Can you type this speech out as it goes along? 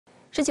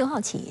19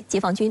号起，解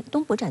放军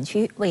东部战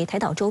区为台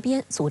岛周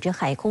边组织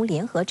海空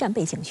联合战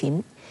备警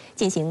巡，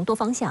进行多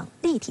方向、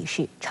立体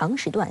式、长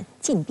时段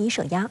进逼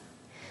设压，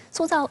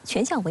塑造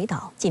全向围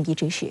岛进逼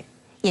之势。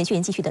演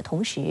训继续的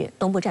同时，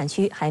东部战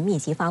区还密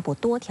集发布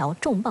多条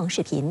重磅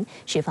视频，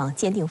释放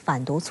坚定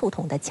反独促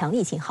统的强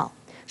力信号，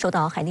受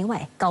到海内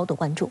外高度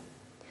关注。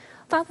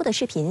发布的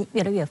视频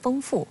越来越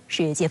丰富，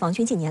是解放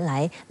军近年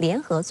来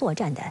联合作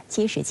战的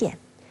基实践。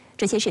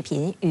这些视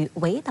频与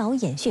围岛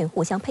演训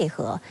互相配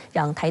合，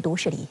让台独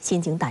势力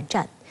心惊胆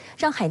战，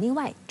让海内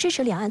外支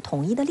持两岸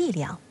统一的力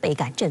量倍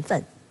感振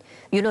奋。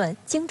舆论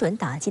精准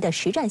打击的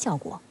实战效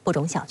果不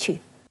容小觑。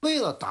为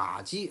了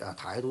打击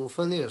台独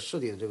分裂势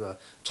力的这个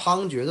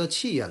猖獗的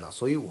气焰呢，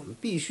所以我们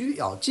必须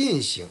要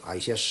进行一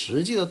些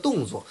实际的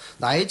动作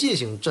来进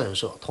行震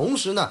慑。同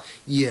时呢，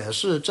也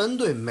是针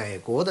对美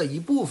国的一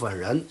部分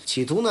人，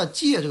企图呢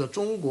借这个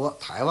中国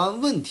台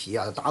湾问题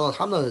达到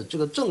他们的这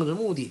个政治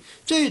目的，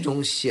这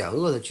种险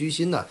恶的居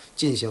心呢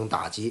进行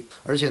打击。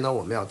而且呢，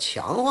我们要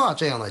强化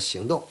这样的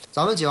行动。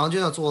咱们解放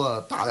军呢做了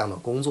大量的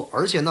工作，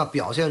而且呢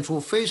表现出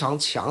非常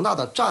强大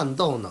的战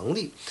斗能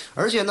力，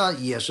而且呢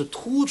也是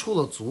突出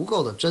了足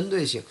够的针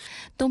对性。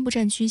东部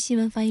战区新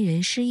闻发言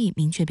人施毅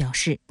明确表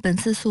示，本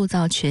次塑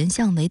造全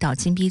向围岛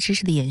进逼之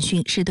势的演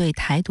训，是对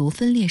台独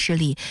分裂势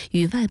力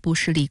与外部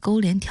势力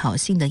勾连挑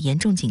衅的严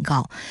重警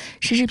告。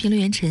时事评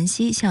论员陈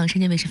曦向深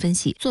圳卫视分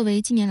析，作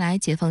为近年来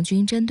解放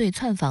军针对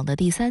窜访的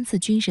第3次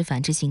军事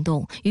反制行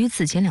动，与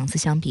此前2次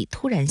相比，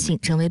突然性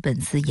成为本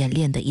次演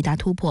练的一大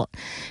突破。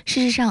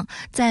事实上，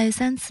在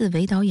3次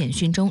围岛演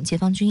训中，解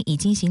放军已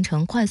经形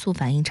成快速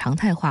反应常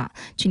态化。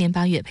去年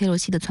8月，佩洛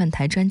西的窜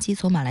台专机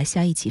从马来西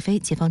亚一起飞，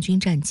解放军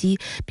战机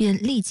便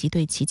立即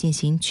对其进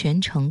行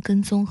全程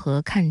跟踪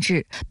和看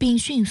制，并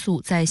迅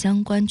速在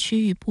相关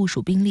区域部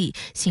署兵力，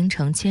形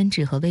成牵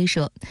制和威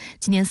慑。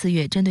今年4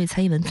月，针对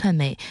蔡英文窜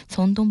美，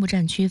从东部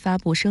战区发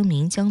布声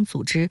明，将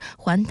组织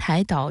环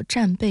台岛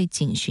战备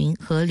警巡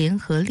和联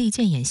合利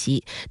剑演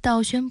习，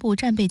到宣布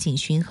战备警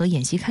巡和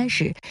演习开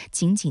始，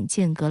仅仅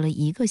间隔了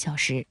1个小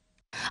时。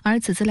而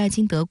此次赖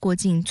清德过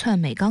境窜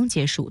美刚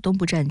结束，东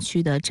部战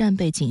区的战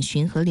备警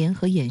巡和联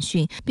合演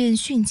训便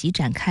迅即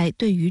展开，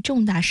对于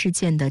重大事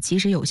件的及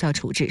时有效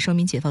处置，说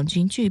明解放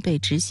军具备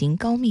执行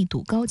高密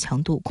度、高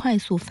强度、快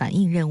速反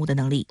应任务的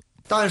能力。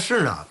但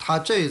是呢，他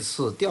这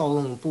次调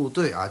动部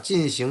队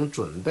进行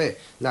准备，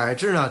乃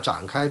至呢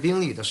展开兵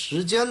力的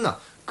时间呢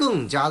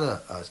更加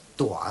的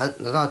短，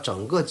那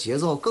整个节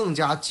奏更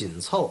加紧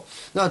凑，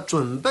那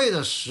准备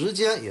的时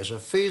间也是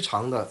非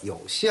常的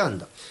有限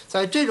的。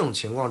在这种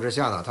情况之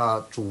下呢，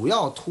它主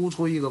要突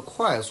出一个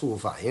快速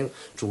反应，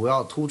主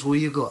要突出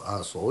一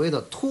个所谓的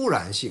突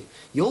然性。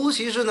尤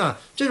其是呢，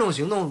这种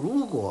行动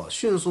如果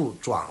迅速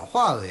转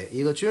化为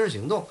一个军事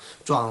行动，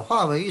转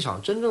化为一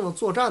场真正的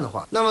作战的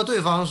话，那么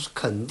对方是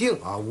肯定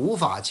无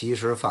法及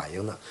时反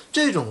应的。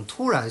这种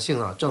突然性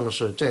呢，正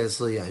是这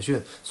次演训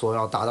所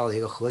要达到的一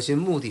个核心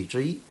目的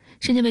之一。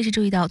深圳卫视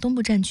注意到，东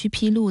部战区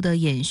披露的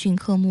演训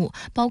科目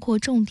包括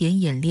重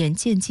点演练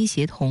舰机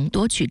协同、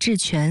夺取制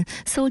权、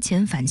搜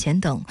潜反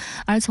潜等。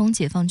而从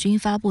解放军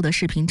发布的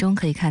视频中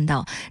可以看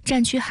到，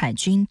战区海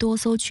军多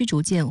艘驱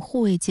逐舰、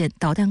护卫舰、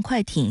导弹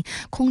快艇、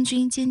空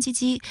军歼击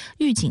机、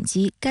预警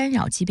机、干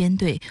扰机编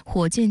队、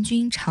火箭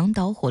军长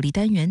导火力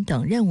单元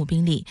等任务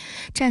兵力，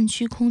战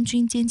区空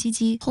军歼击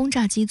机、轰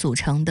炸机组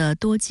成的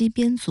多机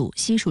编组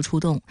悉数出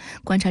动。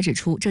观察指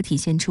出，这体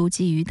现出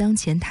基于当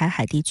前台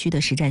海地区的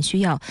实战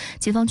需要，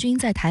解放军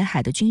在台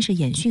海的军事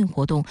演训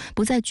活动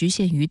不再局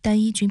限于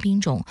单一军兵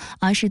种，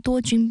而是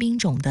多军兵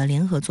种的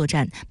联合作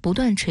战，不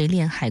断锤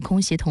炼海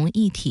空协同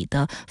一体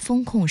的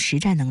风控实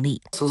战能力。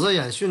此次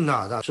演训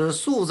呢，是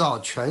塑造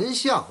全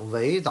向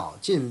围岛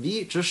进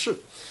逼之势。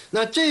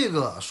那这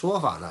个说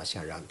法呢，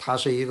显然它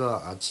是一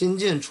个新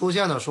近出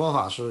现的说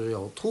法，是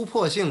有突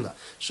破性的，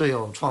是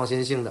有创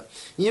新性的。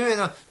因为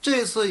呢，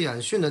这次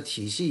演训的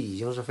体系已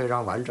经是非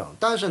常完整，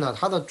但是呢，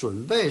它的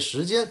准备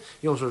时间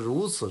又是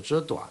如此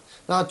之短，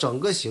那整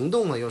个行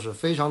动呢又是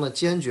非常的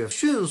坚决，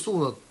迅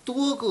速的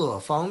多个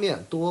方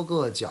面、多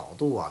个角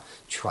度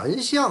全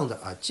向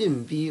的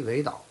进逼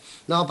围岛。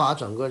那把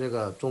整个这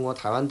个中国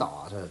台湾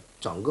岛这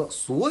整个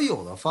所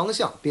有的方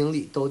向兵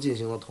力都进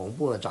行了同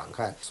步的展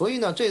开，所以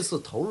呢，这次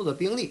投入的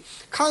兵力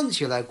看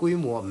起来规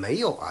模没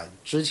有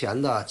之前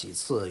的几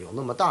次有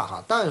那么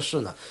大但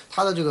是呢，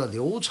它的这个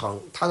流程、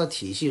它的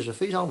体系是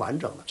非常完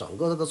整的，整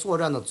个这个作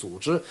战的组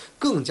织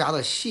更加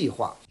的细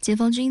化。解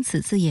放军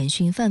此次演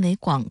训范围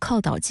广、靠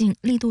岛近、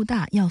力度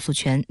大、要素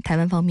全，台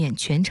湾方面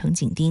全程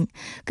紧盯。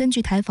根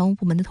据台防务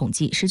部门的统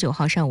计，19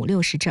号上午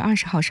6时至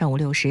20号上午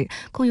6时，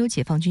共有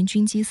解放军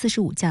军机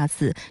45架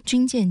次、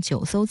军舰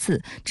9艘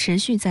次持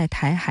续在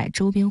台海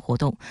周边活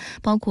动，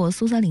包括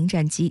苏30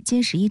战机、歼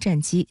11战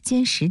机、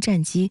歼10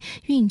战机、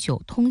运9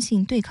通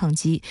信对抗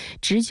机、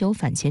直9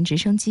反潜直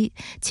升机，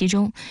其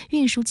中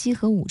运输机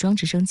和武装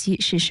直升机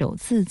是首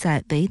次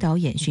在围岛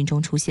演训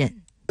中出现。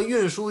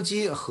运输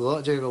机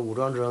和这个武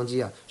装直升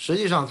机啊，实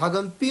际上它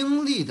跟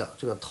兵力的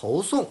这个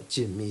投送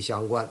紧密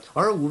相关，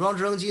而武装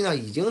直升机呢，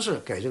已经是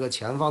给这个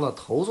前方的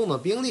投送的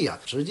兵力啊，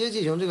直接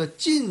进行这个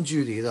近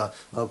距离的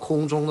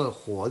空中的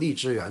火力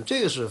支援，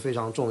这个是非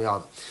常重要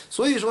的。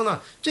所以说呢，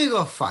这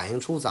个反映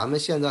出咱们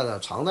现在的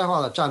常态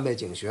化的战备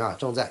警巡啊，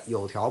正在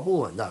有条不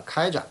紊的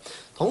开展。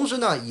同时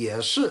呢，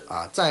也是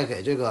在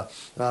给这个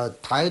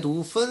台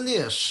独分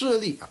裂势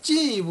力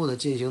进一步的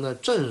进行的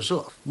震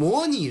慑，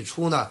模拟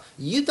出呢，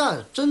一旦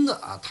真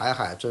的台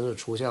海真是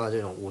出现了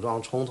这种武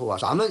装冲突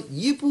咱们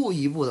一步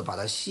一步的把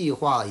它细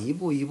化，一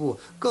步一步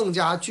更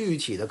加具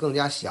体的、更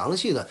加详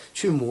细的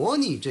去模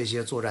拟这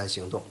些作战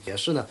行动，也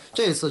是呢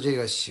这次这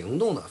个行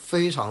动的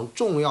非常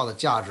重要的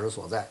价值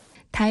所在。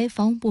台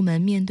防务部门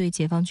面对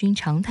解放军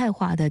常态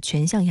化的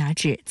全项压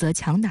制，则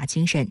强打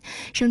精神，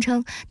声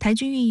称台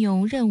军运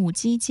用任务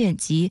基建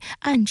及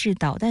暗制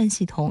导弹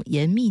系统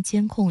严密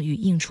监控与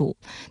应处。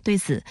对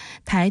此，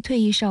台退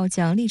役少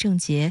将厉正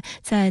杰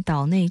在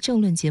岛内政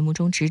论节目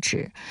中直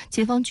指，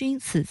解放军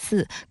此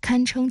次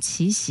堪称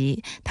奇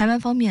袭，台湾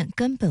方面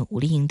根本无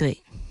力应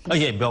对。而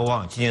且你不要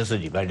忘了，今天是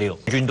礼拜六，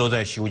军都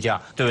在休假，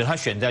对不对？他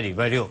选在礼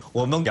拜六，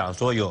我们讲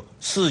说有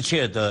适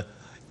切的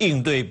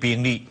应对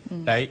兵力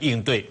来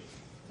应对。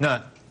那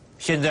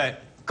现在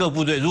各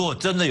部队如果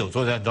真的有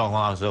作战状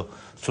况的时候，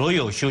所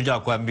有休假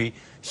官兵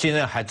现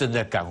在还正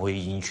在赶回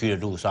营区的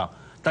路上，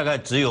大概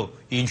只有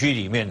营区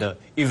里面的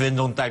1分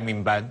钟待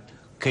命班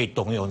可以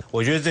动用。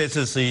我觉得这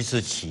次是一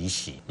次奇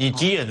袭。你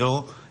几点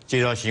钟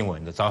接到新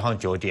闻的？早上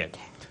9点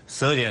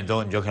，12点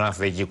钟你就看到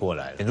飞机过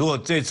来了。如果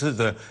这次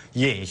的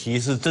演习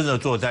是真的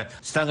作战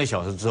，3个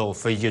小时之后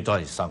飞机到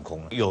底上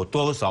空了，有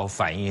多少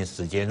反应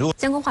时间？如果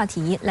相关话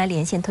题来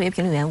连线特约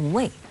评论员吴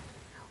卫，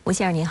吴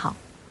先生您好。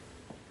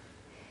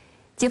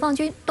解放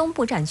军东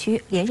部战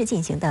区连日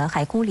进行的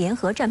海空联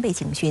合战备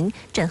警巡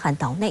震撼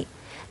岛内，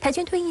台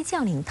军退役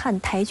将领叹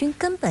台军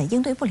根本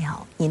应对不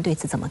了，您对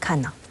此怎么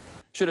看呢？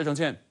是的，郑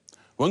倩，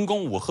文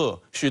攻武吓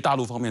是大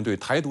陆方面对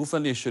台独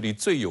分裂势力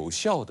最有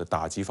效的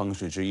打击方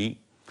式之一。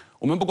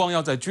我们不光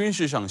要在军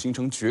事上形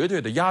成绝对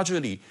的压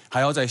制力，还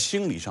要在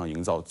心理上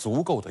营造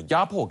足够的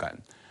压迫感，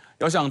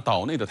要向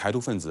岛内的台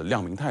独分子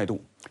亮明态度：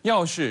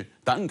要是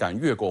胆敢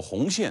越过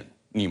红线，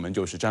你们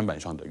就是砧板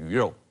上的鱼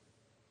肉。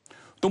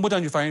东部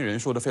战区发言人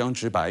说得非常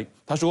直白，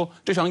他说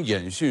这场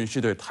演训是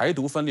对台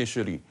独分裂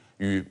势力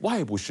与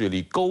外部势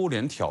力勾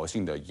连挑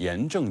衅的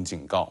严正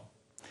警告。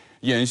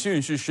演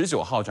训是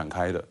19号展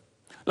开的，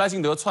赖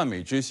清德窜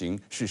美之行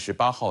是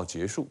18号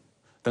结束。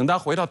等他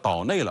回到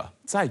岛内了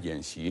再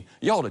演习，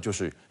要的就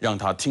是让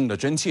他听得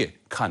真切，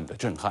看得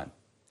震撼。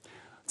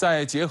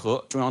再结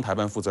合中央台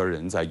办负责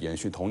人在演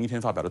训同一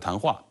天发表的谈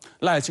话，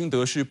赖清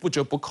德是不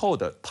折不扣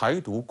的台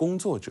独工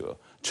作者，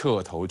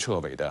彻头彻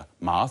尾的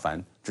麻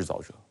烦制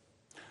造者。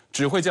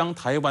只会将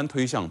台湾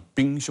推向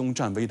兵凶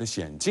战危的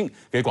险境，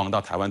给广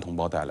大台湾同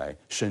胞带来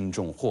深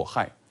重祸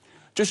害。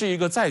这是一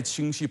个再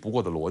清晰不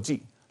过的逻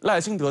辑。赖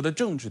清德的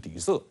政治底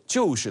色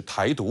就是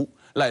台独，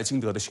赖清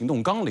德的行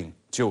动纲领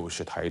就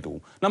是台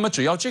独。那么，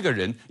只要这个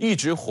人一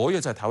直活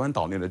跃在台湾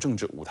岛内的政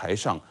治舞台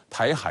上，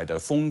台海的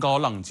风高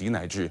浪急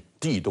乃至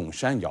地动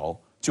山摇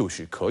就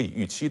是可以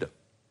预期的。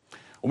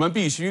我们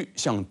必须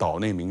向岛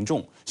内民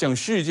众、向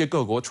世界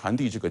各国传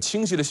递这个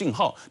清晰的信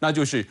号，那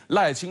就是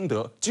赖清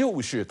德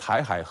就是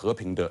台海和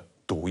平的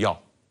毒药。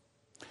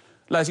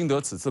赖清德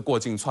此次过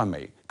境窜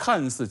美，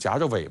看似夹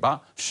着尾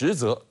巴，实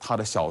则他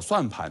的小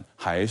算盘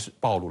还是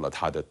暴露了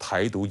他的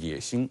台独野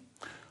心。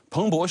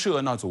彭博社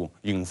那组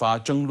引发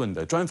争论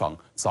的专访，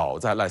早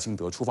在赖清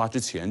德出发之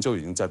前就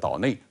已经在岛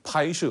内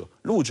拍摄、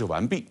录制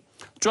完毕，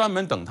专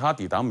门等他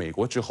抵达美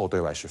国之后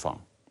对外释放。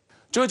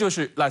这就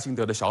是赖清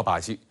德的小把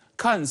戏。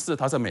看似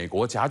他在美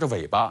国夹着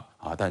尾巴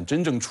但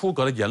真正出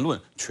格的言论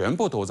全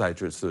部都在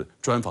这次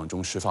专访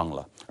中释放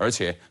了，而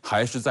且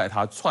还是在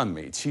他窜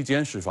美期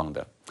间释放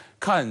的。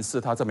看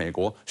似他在美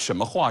国什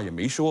么话也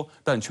没说，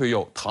但却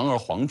又堂而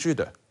皇之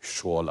的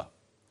说了。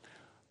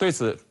对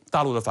此，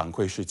大陆的反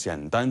馈是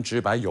简单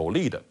直白有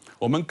力的。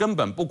我们根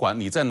本不管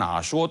你在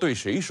哪说、对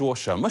谁说、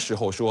什么时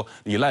候说，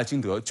你赖清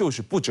德就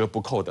是不折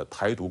不扣的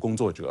台独工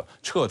作者，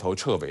彻头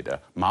彻尾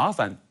的麻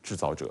烦制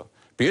造者。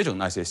别整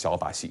那些小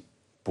把戏，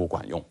不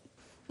管用。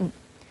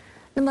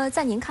那么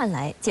在您看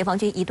来，解放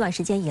军一段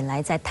时间以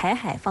来在台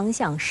海方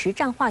向实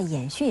战化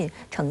演训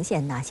呈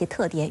现哪些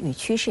特点与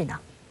趋势呢？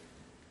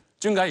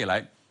军改以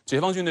来，解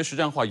放军的实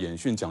战化演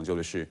训讲究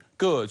的是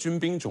各军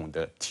兵种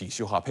的体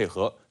系化配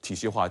合、体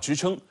系化支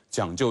撑，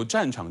讲究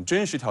战场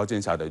真实条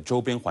件下的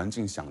周边环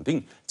境响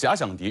定、假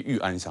想敌预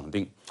案响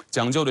定，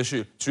讲究的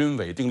是军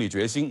委定力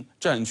决心、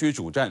战区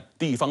主战、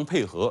地方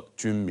配合、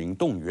军民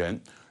动员。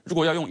如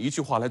果要用一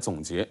句话来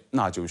总结，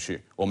那就是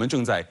我们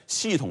正在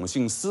系统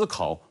性思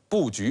考、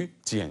布局、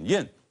检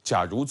验。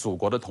假如祖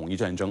国的统一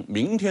战争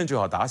明天就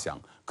要打响，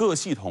各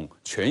系统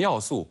全要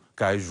素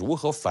该如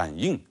何反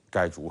应，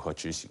该如何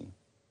执行？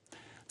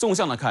纵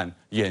向来看，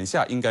眼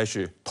下应该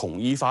是统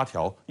一发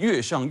条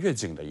越上越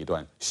紧的一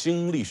段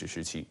新历史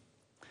时期。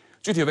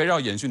具体围绕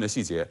演训的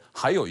细节，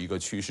还有一个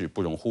趋势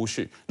不容忽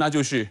视，那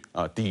就是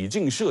抵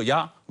近设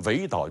压、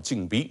围岛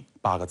进逼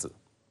8个字。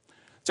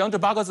将这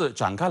8个字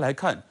展开来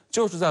看，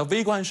就是在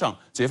微观上，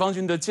解放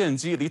军的舰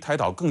机离台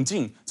岛更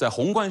近；在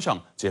宏观上，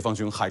解放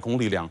军海空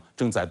力量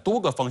正在多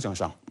个方向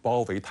上包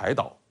围台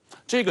岛。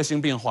这个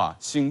新变化、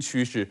新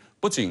趋势，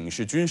不仅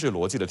是军事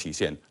逻辑的体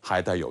现，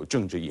还带有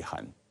政治意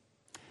涵。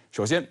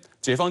首先，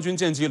解放军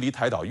舰机离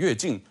台岛越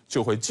近，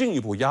就会进一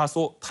步压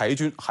缩台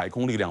军海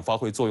空力量发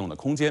挥作用的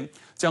空间，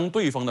将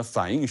对方的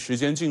反应时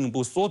间进一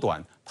步缩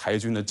短，台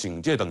军的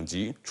警戒等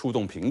级、出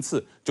动频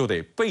次就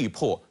得被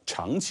迫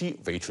长期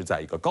维持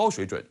在一个高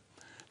水准。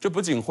这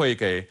不仅会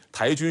给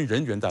台军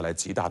人员带来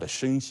极大的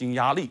身心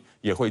压力，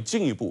也会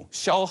进一步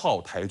消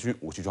耗台军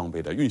武器装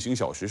备的运行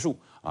小时数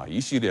一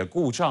系列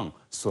故障、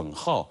损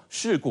耗、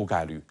事故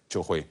概率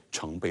就会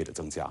成倍的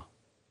增加。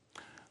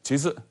其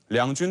次，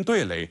两军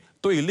对垒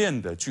对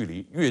练的距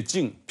离越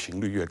近，频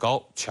率越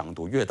高，强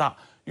度越大，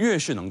越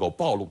是能够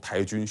暴露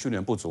台军训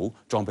练不足、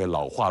装备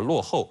老化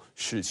落后、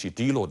士气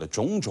低落的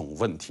种种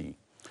问题。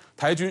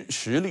台军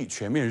实力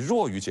全面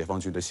弱于解放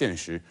军的现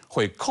实，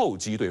会叩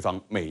击对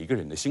方每一个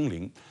人的心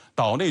灵，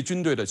岛内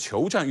军队的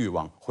求战欲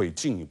望会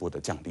进一步的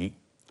降低。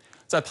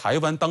在台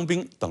湾当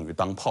兵等于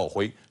当炮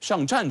灰，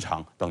上战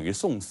场等于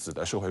送死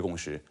的社会共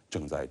识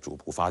正在逐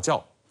步发酵，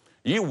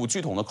以武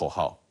拒统的口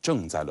号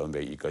正在沦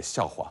为一个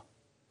笑话。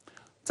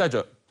再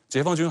者，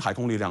解放军海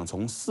空力量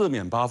从四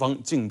面八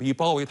方进逼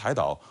包围台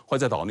岛，会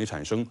在岛内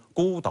产生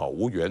孤岛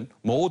无援、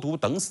谋独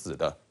等死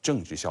的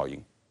政治效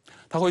应。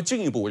它会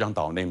进一步让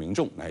岛内民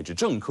众乃至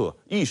政客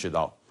意识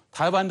到，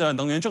台湾的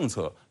能源政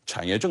策、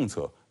产业政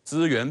策、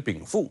资源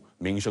禀赋、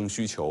民生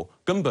需求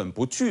根本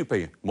不具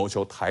备谋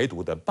求台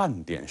独的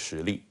半点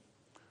实力。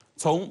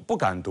从不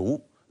敢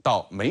独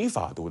到没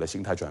法独的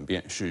心态转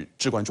变是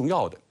至关重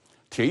要的。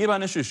铁一般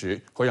的事实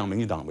会让民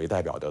进党为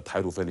代表的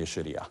台独分裂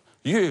势力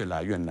越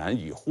来越难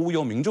以忽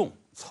悠民众、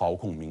操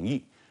控民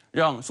意，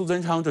让苏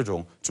贞昌这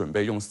种准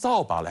备用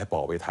扫把来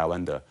保卫台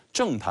湾的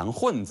政坛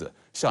混子，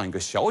像一个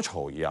小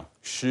丑一样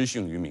失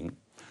信于民，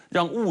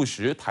让务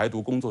实台独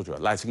工作者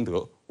赖清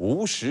德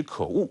无实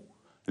可务。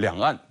两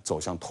岸走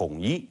向统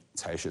一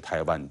才是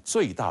台湾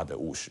最大的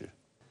务实。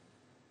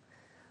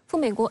赴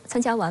美国参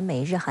加完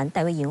美日韩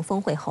戴维营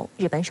峰会后，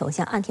日本首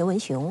相岸田文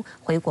雄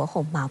回国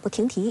后马不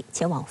停蹄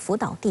前往福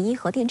岛第一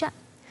核电站。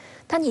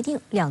他拟定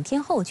2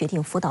天后决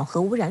定福岛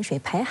核污染水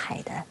排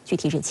海的具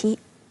体日期。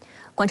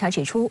观察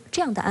指出，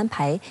这样的安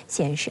排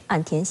显示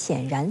岸田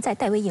显然在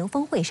戴维营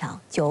峰会上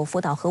就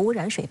福岛核污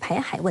染水排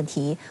海问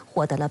题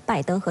获得了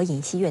拜登和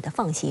尹锡悦的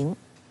放行。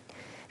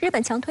日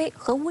本强推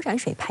核污染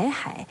水排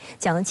海，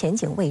将前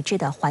景未知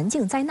的环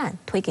境灾难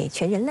推给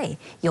全人类，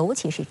尤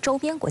其是周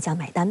边国家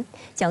买单，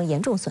将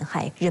严重损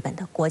害日本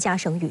的国家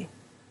声誉。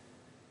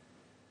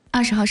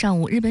20号上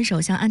午，日本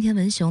首相岸田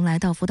文雄来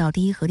到福岛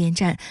第一核电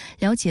站，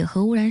了解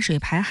核污染水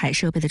排海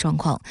设备的状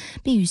况，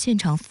并与现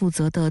场负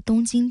责的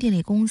东京电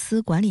力公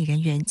司管理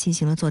人员进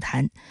行了座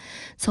谈。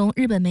从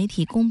日本媒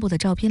体公布的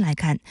照片来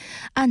看，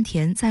岸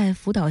田在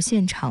福岛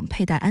现场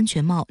佩戴安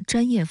全帽、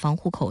专业防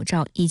护口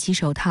罩以及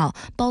手套，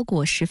包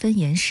裹十分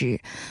严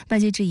实。外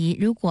界质疑，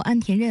如果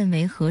岸田认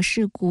为核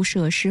事故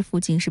设施附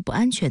近是不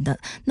安全的，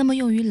那么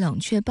用于冷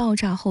却爆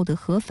炸后的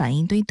核反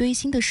应堆堆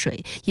芯的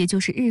水，也就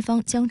是日方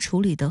将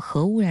处理的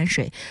核污染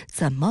水，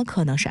怎么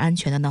可能是安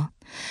全的呢？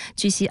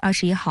据悉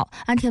，21号，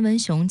岸田文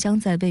雄将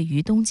在位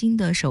于东京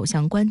的首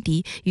相官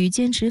邸与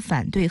坚持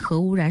反对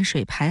核污染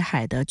水排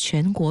海的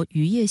全国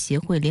渔业协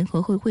会联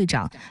合会会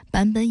长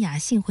坂本雅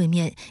信会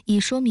面，以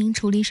说明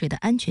处理水的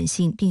安全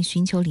性并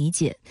寻求理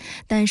解。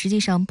但实际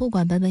上，不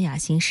管坂本雅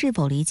信是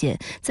否理解，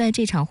在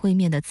这场会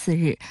面的次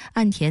日，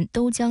岸田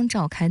都将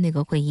召开内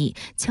阁会议，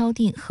敲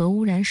定核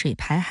污染水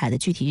排海的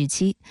具体日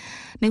期。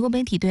美国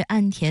媒体对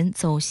岸田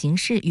走形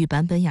式与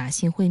坂本雅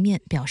信会面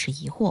表示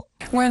疑惑。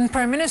When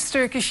Prime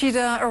Minister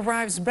Kishida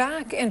arrives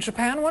back in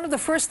Japan, one of the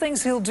first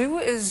things he'll do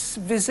is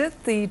visit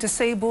the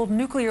disabled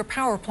nuclear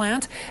power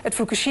plant at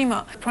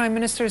Fukushima. Prime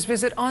Minister's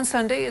visit on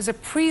Sunday is a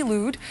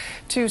prelude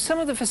to some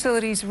of the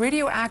facility's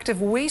radioactive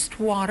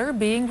wastewater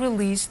being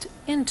released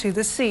into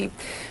the sea.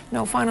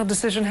 No final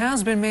decision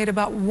has been made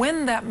about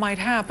when that might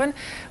happen,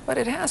 but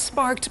it has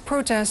sparked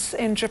protests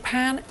in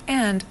Japan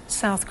and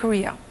South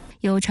Korea.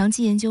 有长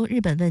期研究日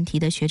本问题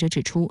的学者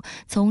指出，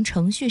从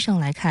程序上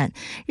来看，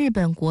日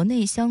本国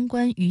内相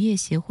关渔业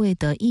协会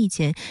的意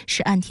见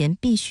是岸田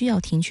必须要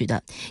听取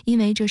的，因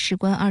为这事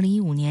关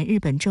2015年日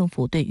本政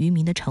府对渔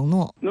民的承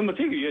诺。那么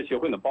这个渔业协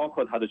会呢，包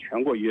括它的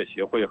全国渔业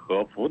协会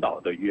和福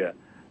岛的渔业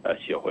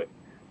协会，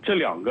这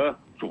2个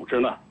组织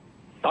呢，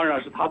当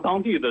然是他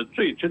当地的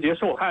最直接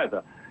受害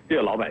的这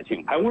些老百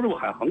姓排污入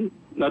海横，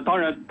那当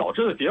然导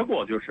致的结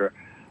果就是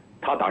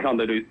他打上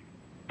来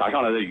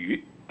的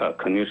鱼。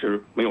肯定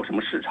是没有什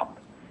么市场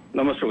的。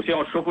那么首先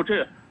要说服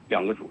这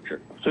2个组织，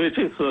所以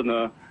这次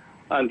呢，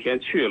岸田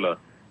去了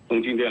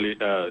东京电力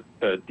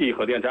第一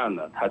核电站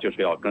呢，他就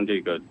是要跟这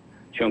个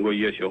全国渔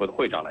业协会的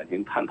会长来进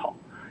行探讨，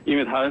因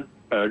为他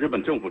日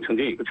本政府曾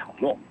经有一个承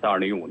诺，在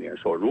2015年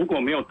说，如果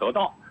没有得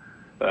到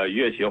渔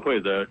业协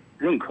会的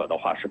认可的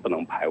话，是不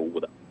能排污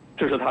的。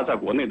这是他在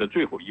国内的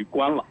最后一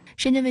关了。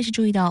深圳卫视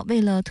注意到，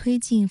为了推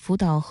进福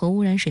岛核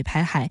污染水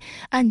排海，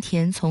岸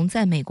田从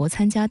在美国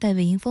参加戴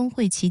维营峰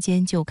会期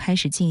间就开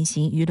始进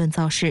行舆论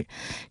造势。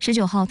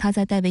19号，他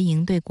在戴维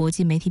营对国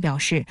际媒体表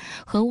示，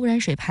核污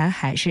染水排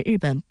海是日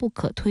本不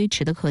可推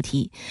迟的课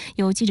题。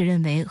有记者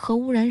认为，核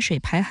污染水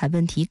排海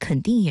问题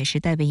肯定也是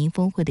戴维营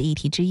峰会的议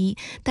题之一，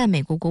但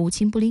美国国务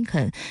卿布林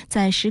肯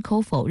在矢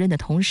口否认的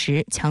同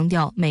时，强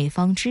调美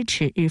方支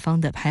持日方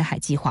的排海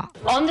计划。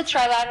On the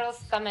trilateral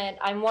summit,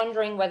 I'm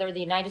wondering whether the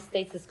United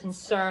States is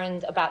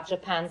concerned about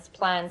Japan's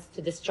plans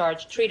to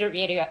discharge treated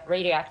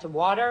radioactive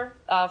water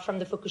from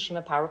the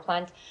Fukushima power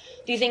plant.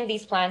 Do you think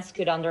these plans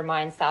could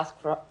undermine South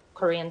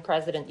Korean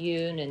President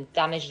Yoon and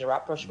damage the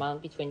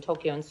rapprochement between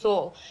Tokyo and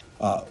Seoul?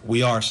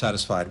 We are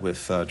satisfied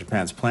with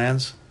Japan's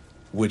plans,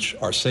 which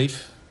are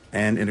safe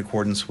and in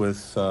accordance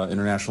with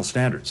international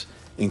standards,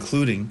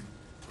 including,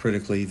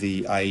 critically,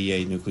 the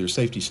IAEA nuclear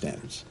safety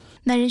standards.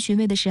 耐人寻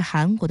味的是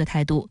韩国的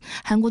态度。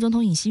韩国总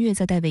统尹锡悦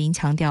在戴维营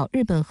强调，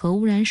日本核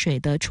污染水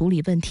的处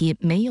理问题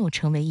没有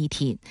成为议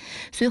题。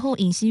随后，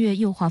尹锡悦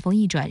又话锋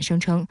一转，声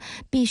称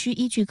必须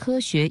依据科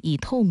学、以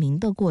透明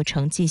的过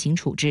程进行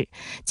处置。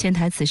潜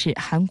台词是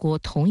韩国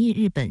同意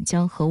日本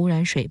将核污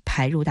染水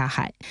排入大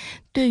海。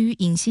对于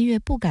尹锡悦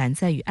不敢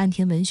在与岸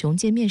田文雄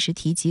见面时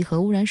提及核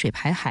污染水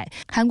排海，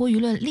韩国舆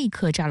论立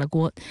刻炸了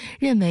锅，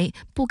认为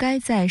不该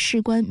在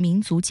事关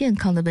民族健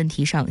康的问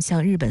题上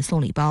向日本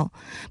送礼包。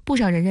不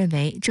少人认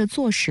为这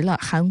坐实了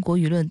韩国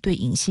舆论对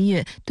尹锡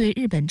悦对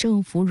日本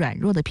政府软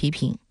弱的批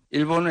评。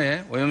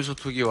 일본의 오염수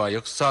투기와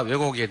역사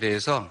왜곡에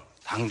대해서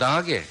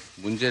당당하게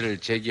문제를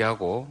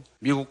제기하고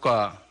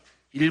미국과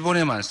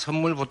일본에만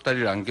선물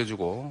보따리를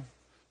안겨주고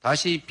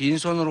다시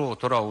빈손으로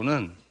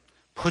돌아오는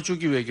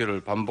퍼주기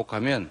외교를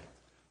반복하면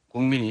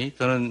국민이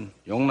더는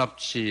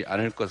용납치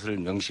않을 것을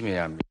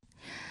명심해야 합니다.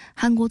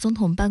 韩国总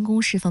统办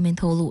公室方面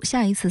透露，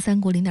下一次三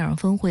国领导人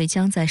峰会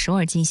将在首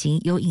尔进行，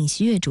由尹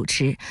锡悦主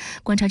持。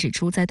观察指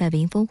出，在戴维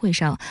营峰会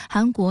上，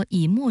韩国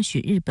以默许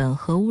日本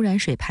核污染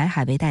水排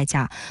海为代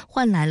价，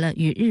换来了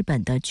与日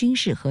本的军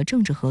事和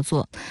政治合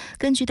作。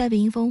根据戴维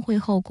营峰会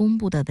后公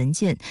布的文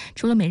件，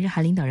除了美日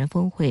韩领导人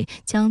峰会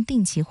将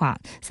定期化，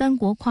三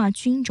国跨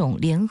军种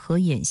联合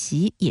演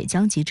习也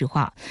将机制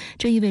化。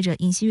这意味着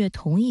尹锡悦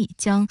同意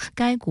将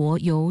该国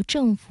由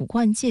政府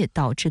换届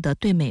导致的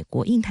对美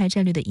国印太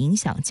战略的影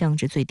响降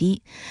至最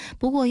低。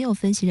不过，也有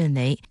分析认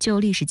为，就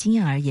历史经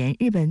验而言，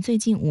日本最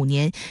近5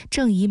年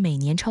正以每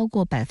年超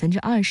过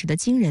20%的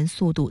惊人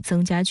速度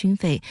增加军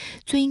费，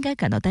最应该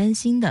感到担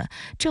心的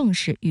正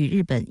是与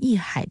日本一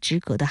海之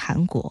隔的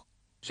韩国。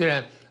虽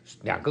然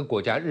两个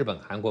国家日本、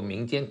韩国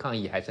民间抗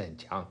议还是很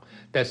强，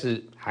但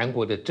是韩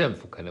国的政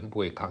府可能不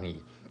会抗议，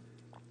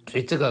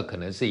所以这个可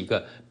能是一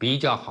个比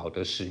较好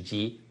的时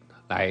机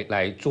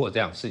来做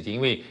这样事情，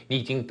因为你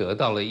已经得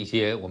到了一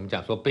些我们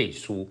讲说背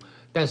书。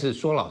但是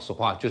说老实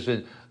话，就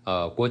是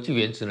国际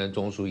原子能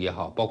总署也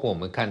好，包括我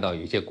们看到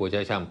有些国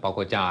家像包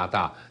括加拿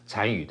大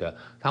参与的，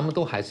他们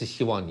都还是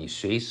希望你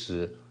随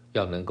时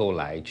要能够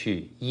来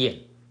去验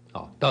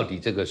到底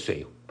这个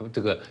水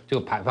这个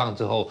排放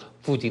之后，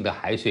附近的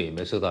海水有没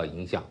有受到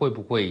影响，会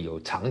不会有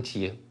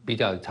比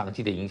较长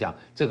期的影响，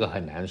这个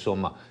很难说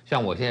嘛。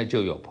像我现在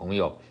就有朋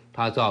友，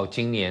他到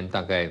今年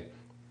大概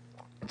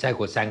再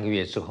过3个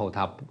月之后，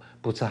他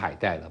不吃海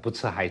带了，不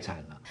吃海产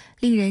了。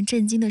令人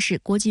震惊的是，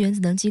国际原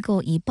子能机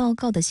构以报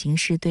告的形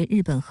式对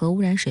日本核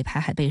污染水排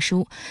海背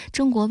书。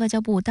中国外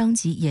交部当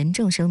即严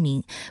正声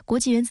明，国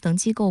际原子能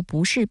机构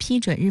不是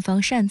批准日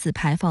方擅自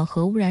排放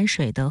核污染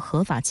水的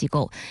合法机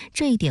构，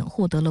这一点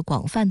获得了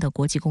广泛的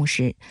国际共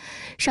识。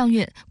上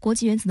月，国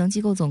际原子能机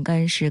构总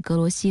干事格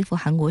罗西赴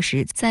韩国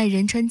时，在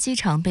仁川机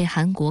场被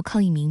韩国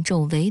抗议民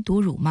众围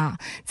堵辱骂，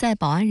在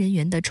保安人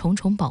员的重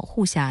重保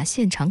护下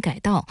现场改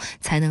道，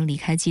才能离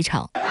开机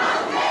场。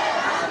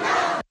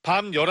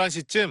 밤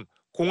 11시쯤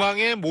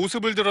공항의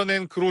모습을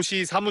드러낸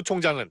그로시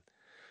사무총장은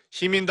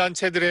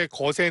시민단체들의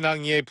거세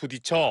낭이에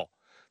부딪혀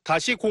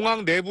다시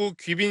공항 내부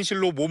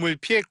귀빈실로 몸을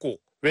피했고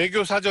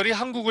외교사절이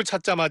한국을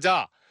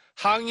찾자마자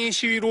항의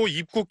시위로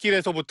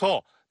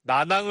입국길에서부터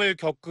난항을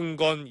겪은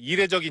건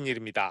이례적인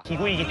일입니다.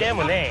 기구이기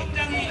때문에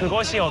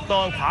그것이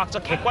어떤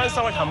과학적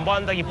객관성을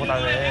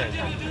담보한다기보다는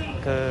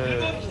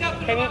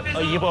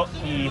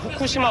이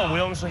후쿠시마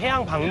오염수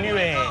해양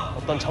방류의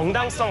어떤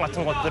정당성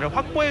같은 것들을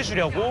확보해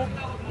주려고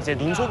이제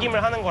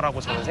눈속임을 하는 거라고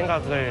저는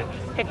생각을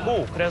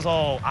했고,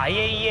 그래서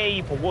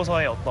IAEA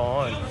보고서의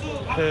어떤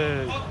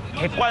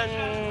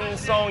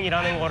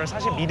객관성이라는 거를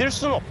사실 믿을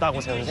수는 없다고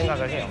저는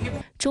생각을 해요.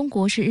 中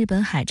国是日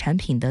本海产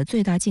品的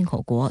最大进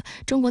口国，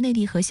中国内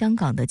地和香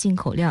港的进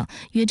口量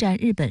约占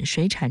日本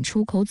水产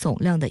出口总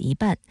量的1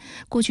半。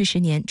过去10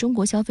年，中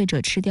国消费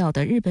者吃掉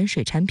的日本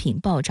水产品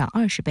暴涨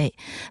20倍。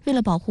为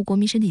了保护国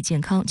民身体健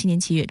康，今年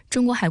7月，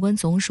中国海关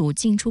总署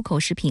进出口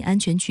食品安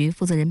全局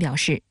负责人表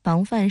示，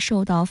防范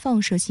受到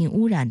放射性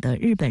污染的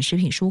日本食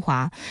品输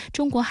华，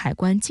中国海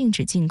关禁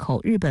止进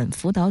口日本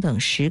福岛等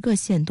10个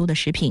县都的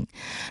食品。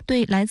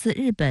对来自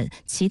日本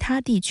其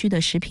他地区的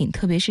食品，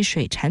特别是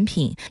水产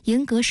品，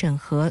严格审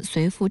核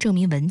随附证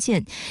明文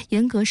件，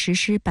严格实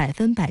施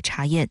100%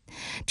查验，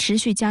持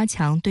续加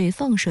强对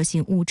放射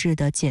性物质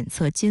的检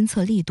测监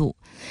测力度。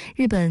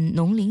日本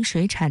农林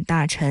水产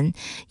大臣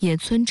野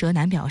村哲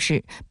男表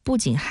示，不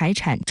仅海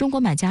产，中国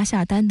买家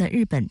下单的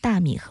日本大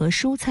米和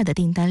蔬菜的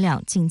订单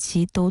量近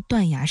期都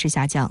断崖式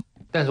下降。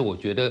但是我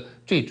觉得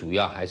最主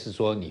要还是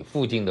说，你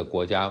附近的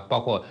国家，包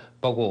括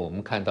我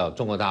们看到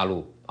中国大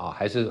陆啊，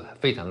还是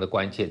非常的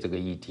关切这个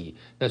议题。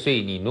那所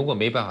以你如果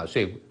没办法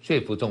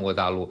说服中国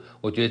大陆，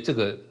我觉得这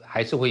个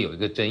还是会有一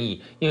个争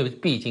议，因为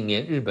毕竟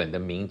连日本的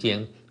民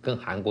间跟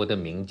韩国的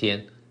民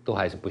间都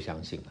还是不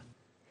相信的。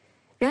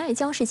仁爱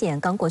礁事件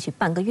刚过去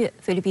半个月，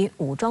菲律宾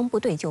武装部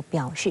队就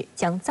表示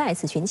将再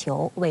次寻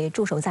求为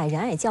驻守在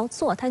仁爱礁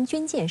坐滩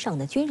军舰上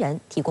的军人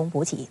提供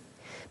补给，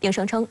并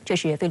声称这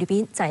是菲律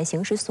宾在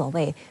行使所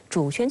谓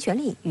主权权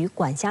利与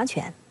管辖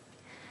权。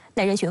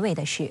耐人寻味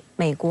的是，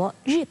美国、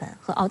日本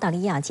和澳大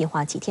利亚计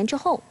划几天之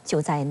后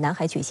就在南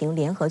海举行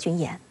联合军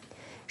演。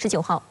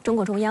19号，中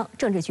共中央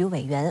政治局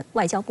委员、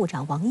外交部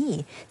长王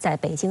毅在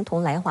北京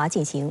同来华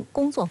进行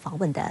工作访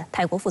问的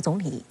泰国副总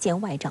理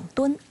兼外长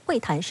敦会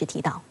谈时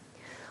提到，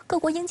各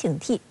国应警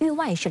惕域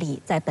外势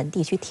力在本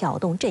地区挑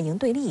动阵营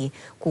对立，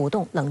鼓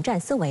动冷战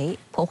思维，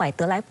破坏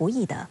得来不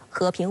易的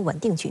和平稳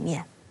定局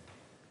面。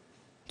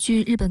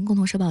据日本共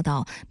同社报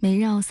道，美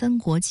日三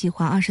国计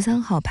划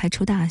23号派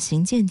出大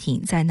型舰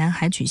艇在南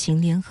海举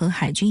行联合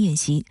海军演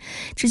习。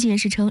知情人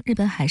士称，日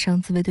本海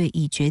上自卫队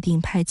已决定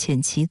派遣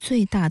其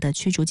最大的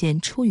驱逐舰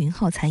出云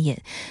号参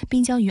演，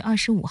并将于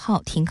25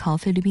号停靠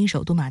菲律宾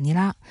首都马尼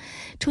拉。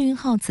出云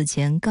号此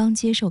前刚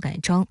接受改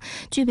装，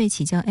具备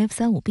起降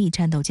F-35B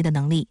战斗机的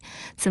能力。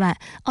此外，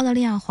澳大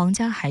利亚皇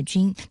家海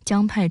军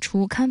将派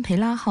出堪培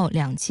拉号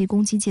2栖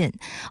攻击舰，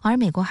而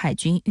美国海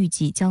军预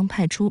计将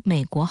派出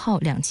美国号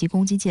2栖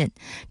攻击舰。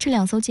这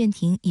2艘舰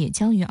艇也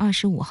将于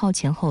25号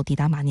前后抵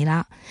达马尼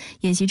拉。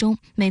演习中，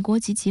美国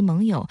及其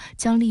盟友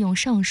将利用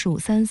上述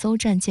3艘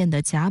战舰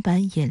的甲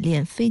板演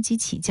练飞机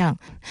起降，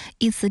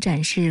以此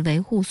展示维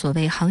护所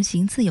谓航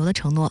行自由的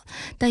承诺。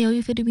但由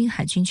于菲律宾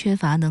海军缺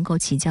乏能够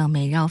起降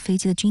美绕飞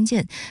机的军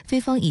舰，菲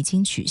方已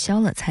经取消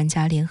了参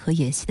加联合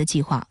演习的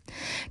计划。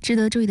值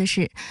得注意的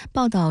是，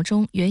报道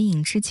中援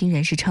引知情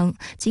人士称，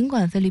尽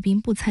管菲律宾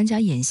不参加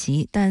演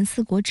习，但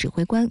4国指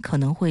挥官可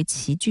能会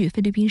齐聚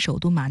菲律宾首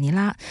都马尼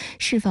拉，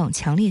释放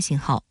强烈信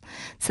号。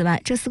此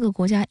外，这4个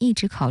国家一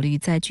直考虑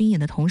在军演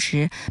的同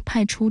时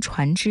派出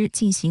船只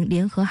进行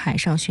联合海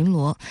上巡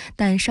逻，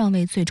但尚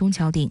未最终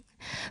敲定。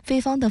菲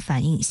方的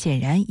反应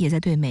显然也在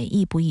对美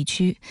亦步亦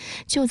趋。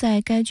就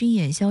在该军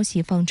演消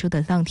息放出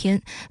的当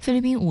天，菲律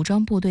宾武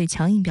装部队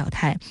强硬表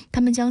态，他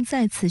们将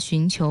再次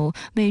寻求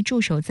为驻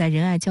守在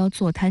仁爱礁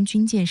坐滩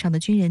军舰上的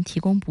军人提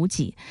供补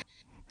给。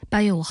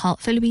8月5号，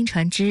菲律宾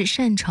船只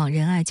擅闯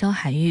仁爱礁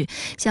海域，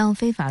向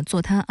非法坐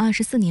滩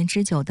24年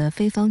之久的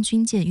菲方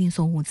军舰运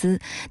送物资，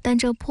但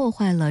这破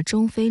坏了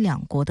中菲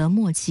2国的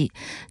默契。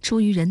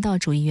出于人道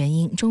主义原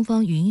因，中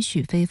方允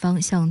许菲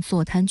方向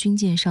坐滩军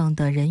舰上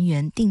的人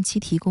员定期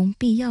提供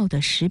必要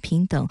的食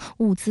品等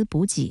物资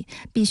补给，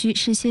必须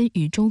事先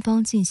与中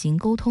方进行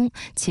沟通，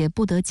且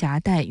不得夹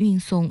带运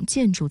送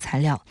建筑材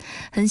料。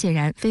很显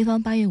然，菲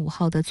方8月5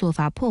号的做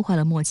法破坏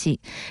了默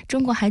契。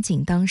中国海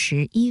警当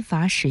时依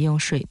法使用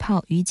水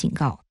炮予以警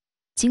告。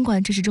尽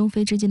管这是中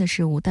菲之间的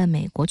事务，但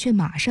美国却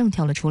马上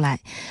跳了出来。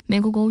美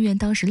国国务院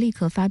当时立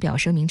刻发表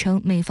声明称，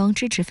美方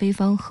支持菲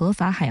方合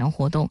法海洋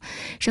活动，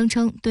声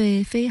称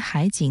对菲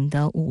海警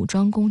的武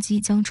装攻击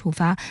将触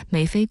发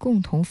美菲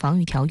共同防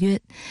御条约。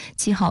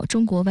7号，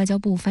中国外交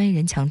部发言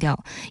人强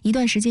调，一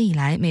段时间以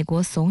来，美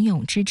国怂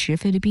恿支持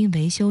菲律宾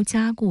维修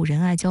加固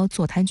仁爱礁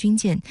坐滩军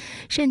舰，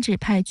甚至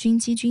派军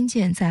机军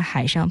舰在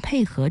海上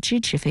配合支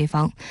持菲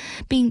方，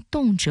并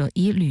动辄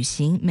以履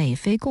行美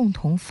菲共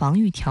同防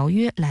御条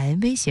约来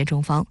威胁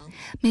中方。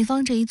美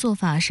方这一做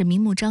法是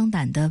明目张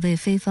胆地为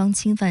菲方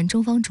侵犯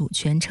中方主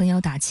权撑腰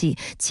打气，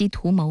其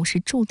图谋是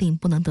注定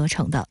不能得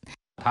逞的。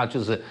他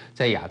就是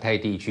在亚太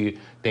地区，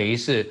等于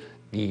是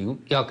你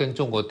要跟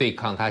中国对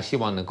抗，他希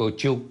望能够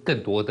揪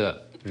更多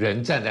的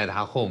人站在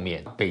他后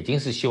面。北京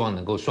是希望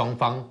能够双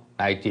方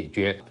来解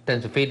决，但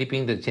是菲律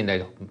宾的现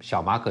在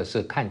小马可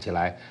仕看起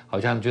来好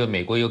像就是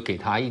美国有给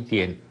他一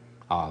点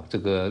这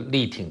个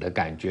力挺的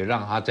感觉，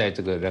让他在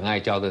这个仁爱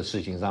礁的事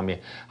情上面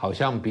好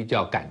像比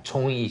较敢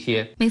冲一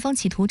些。美方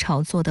企图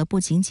炒作的不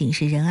仅仅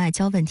是仁爱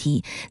礁问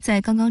题，在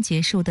刚刚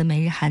结束的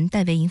美日韩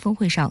戴维营峰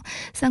会上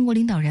，3国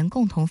领导人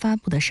共同发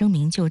布的声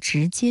明就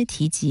直接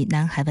提及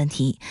南海问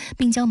题，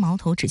并将矛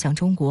头指向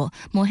中国，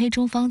抹黑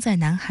中方在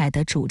南海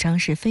的主张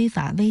是非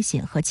法、危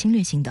险和侵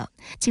略性的。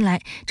近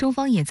来，中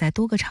方也在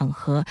多个场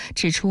合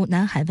指出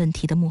南海问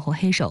题的幕后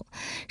黑手。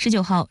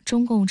19号，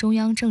中共中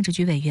央政治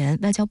局委员、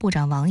外交部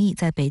长王毅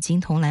在北京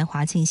同来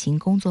华进行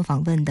工作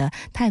访问的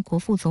泰国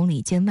副总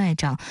理兼外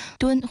长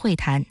敦会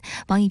谈。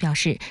王毅表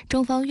示，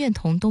中方愿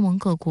同东盟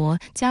各国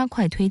加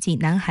快推进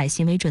南海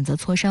行为准则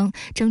磋商，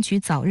争取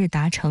早日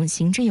达成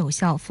行之有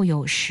效、富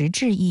有实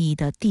质意义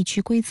的地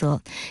区规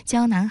则，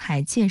将南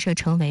海建设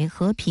成为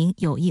和平、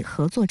友谊、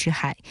合作之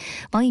海。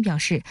王毅表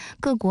示，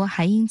各国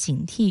还应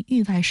警惕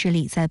域外势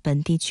力在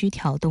本地区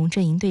挑动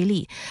阵营对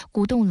立，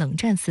鼓动冷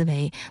战思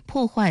维，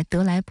破坏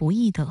得来不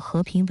易的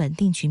和平稳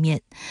定局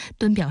面。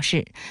敦表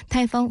示，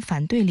泰方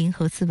反对零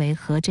和思维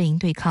和阵营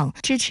对抗，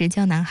支持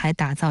将南海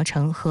打造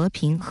成和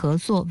平、合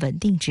作、稳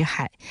定之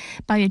海。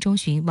8月中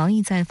旬，王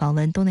毅在访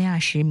问东南亚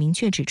时明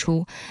确指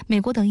出，美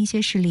国等一些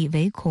势力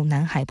唯恐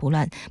南海不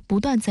乱，不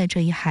断在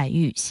这一海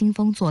域兴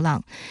风作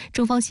浪。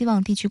中方希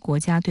望地区国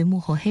家对幕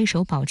后黑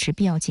手保持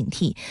必要警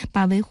惕，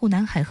把维护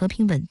南海和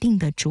平稳定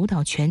的主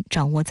导权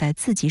掌握在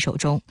自己手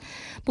中。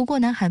不过，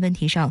南海问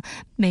题上，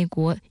美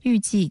国预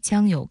计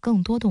将有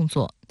更多动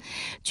作。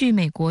据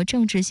美国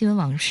政治新闻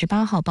网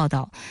18号报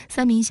道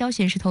，3名消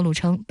息人士透露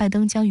称，拜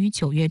登将于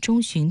9月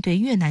中旬对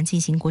越南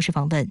进行国事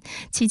访问，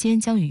期间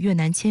将与越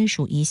南签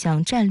署一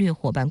项战略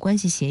伙伴关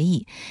系协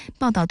议。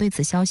报道对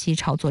此消息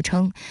炒作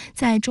称，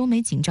在中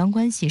美紧张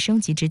关系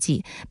升级之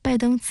际，拜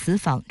登此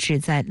访旨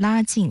在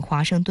拉近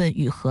华盛顿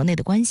与河内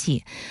的关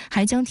系，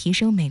还将提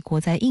升美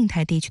国在印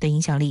太地区的影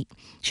响力。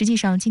实际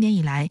上，今年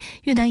以来，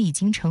越南已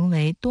经成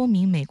为多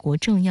名美国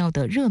政要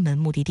的热门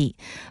目的地。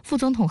副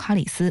总统哈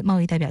里斯、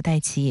贸易代表戴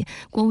奇、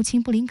国务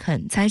卿布林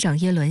肯、财长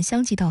耶伦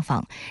相继到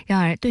访。然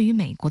而，对于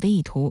美国的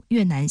意图，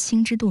越南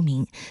心知肚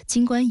明。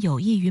尽管有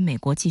意与美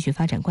国继续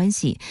发展关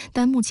系，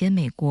但目前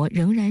美国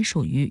仍然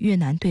属于越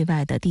南对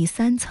外的第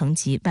3层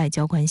级外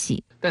交关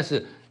系。但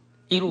是，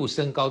一路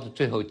升高的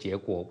最后结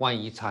果，万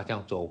一擦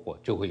枪走火，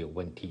就会有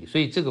问题。所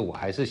以，这个我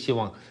还是希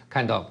望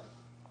看到，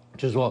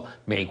就是说，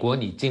美国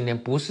你今天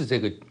不是这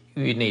个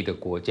域内的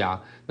国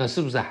家，那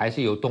是不是还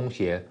是由东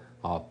协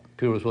啊？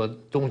比如说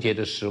东协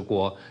的10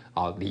国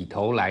里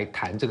头来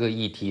谈这个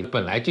议题，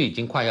本来就已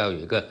经快要有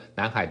一个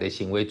南海的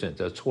行为准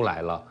则出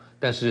来了，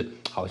但是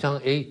好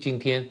像今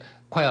天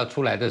快要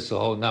出来的时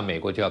候，那美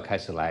国就要开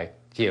始来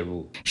介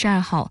入。12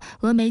号，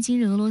俄媒今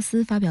日俄罗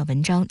斯发表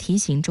文章，提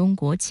醒中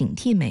国警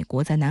惕美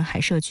国在南海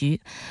设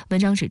局。文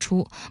章指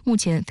出，目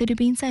前菲律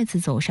宾再次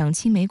走上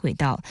亲美轨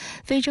道，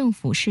非政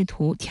府试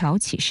图挑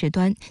起事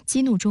端，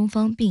激怒中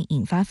方并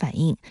引发反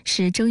应，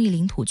使争议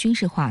领土军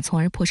事化，从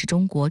而迫使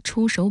中国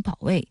出手保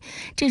卫。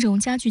这种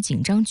加剧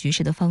紧张局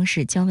势的方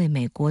式，将为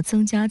美国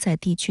增加在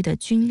地区的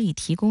军力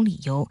提供理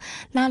由，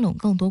拉拢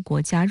更多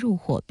国家入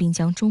伙，并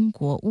将中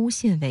国诬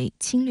陷为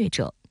侵略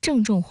者。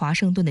正中华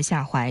盛顿的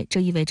下怀，这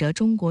意味着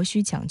中国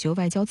需讲究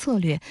外交策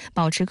略，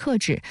保持克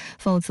制，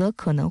否则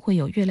可能会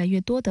有越来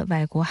越多的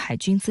外国海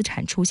军资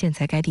产出现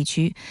在该地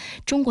区。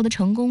中国的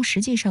成功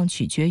实际上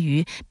取决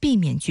于避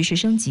免局势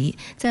升级，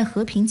在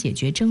和平解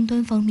决争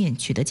端方面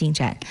取得进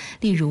展，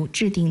例如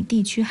制定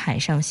地区海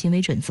上行为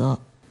准则。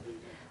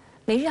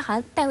美日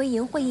韩戴维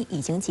营会议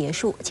已经结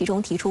束，其中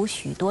提出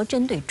许多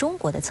针对中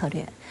国的策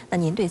略。那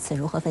您对此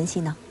如何分析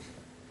呢？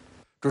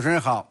主持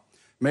人好。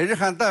美日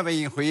韩戴维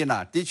营会议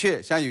呢，的确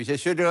像有些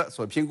学者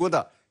所评估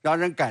的，让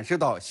人感受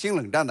到新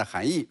冷战的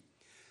含义。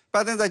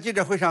拜登在记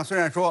者会上虽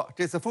然说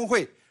这次峰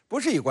会不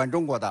是有关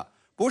中国的，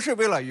不是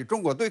为了与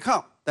中国对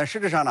抗，但实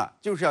质上呢，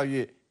就是要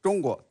与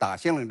中国打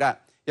新冷战，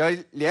要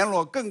联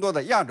络更多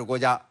的亚洲国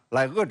家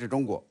来遏制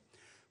中国。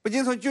不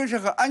仅从军事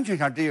和安全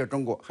上制约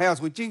中国，还要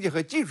从经济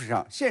和技术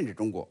上限制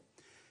中国。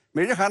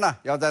美日韩呢，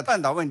要在半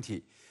岛问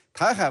题、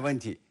台海问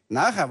题、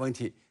南海问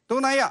题、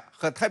东南亚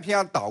和太平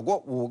洋岛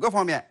国5个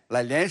方面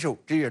来联手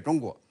制约中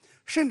国，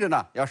甚至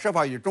呢要设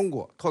法与中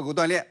国脱钩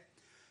断链。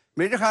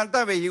美日韩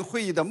戴维营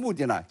会议的目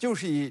的呢，就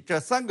是以这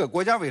3个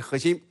国家为核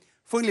心，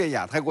分裂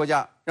亚太国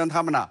家，让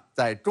他们呢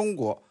在中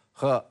国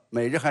和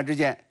美日韩之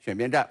间选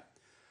边站。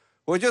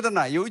我觉得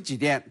呢有几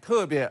点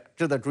特别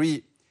值得注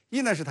意。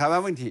一呢是台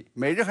湾问题，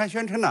美日韩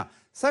宣称呢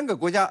3个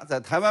国家在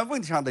台湾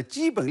问题上的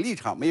基本立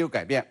场没有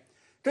改变，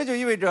这就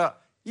意味着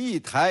一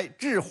台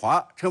制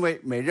华成为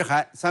美日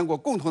韩3国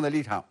共同的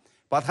立场。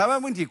把台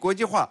湾问题国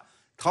际化，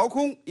掏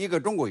空一个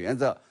中国原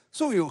则，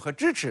怂恿和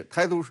支持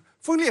台独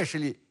分裂势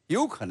力，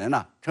有可能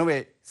呢成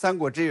为3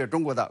国制约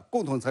中国的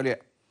共同策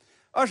略。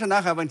2是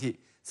南海问题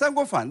，3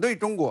国反对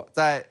中国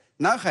在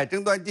南海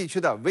争端地区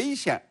的危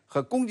险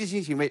和攻击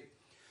性行为，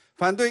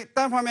反对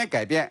单方面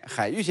改变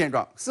海域现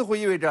状，似乎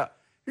意味着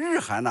日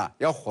韩呢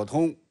要伙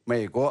同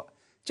美国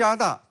加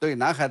大对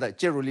南海的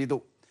介入力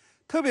度。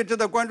特别值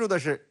得关注的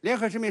是，联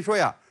合声明说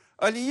呀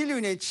，2016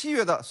年7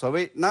月的所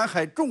谓南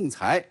海仲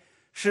裁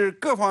是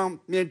各方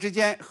面之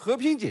间和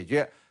平解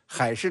决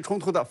海事冲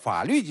突的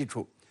法律基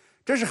础。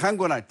这是韩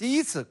国呢第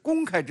一次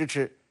公开支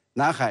持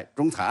南海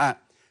仲裁案。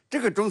这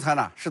个仲裁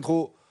呢试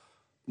图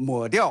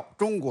抹掉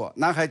中国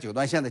南海9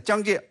段线的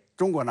疆界，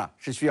中国呢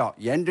是需要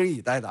严阵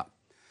以待的。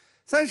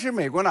3是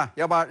美国呢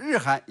要把日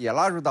韩也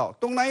拉入到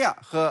东南亚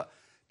和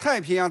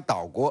太平洋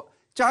岛国，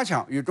加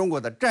强与中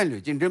国的战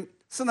略竞争。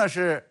4呢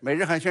是美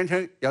日韩宣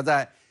称要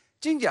在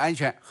经济安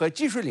全和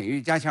技术领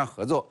域加强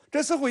合作，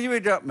这似乎意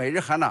味着美日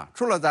韩呢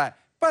除了在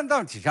半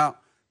导体上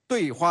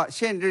对华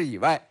限制以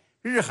外，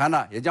日韩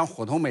呢也将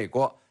伙同美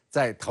国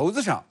在投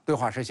资上对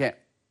华设限。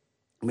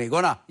美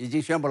国呢已经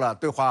宣布了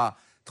对华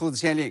投资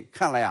限令，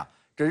看来呀，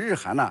这日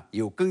韩呢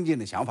有跟进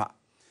的想法。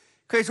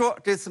可以说，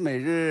这次美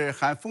日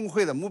韩峰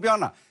会的目标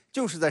呢，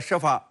就是在设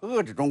法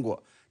遏制中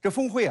国。这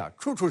峰会啊，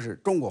处处是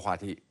中国话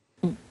题。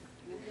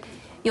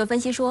有分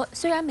析说，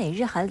虽然美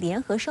日韩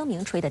联合声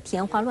明吹得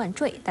天花乱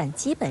坠，但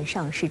基本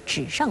上是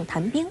纸上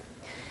谈兵。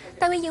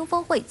戴维营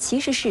峰会其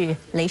实是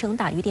雷声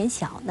大雨点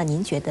小，那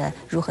您觉得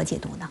如何解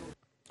读呢？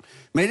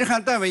美日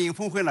韩戴维营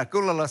峰会呢，勾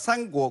勒了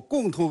三国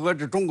共同遏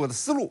制中国的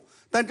思路，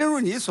但正如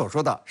你所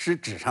说的，是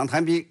纸上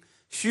谈兵，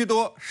虚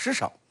多实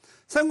少。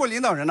三国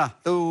领导人呢，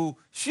都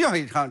需要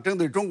一场针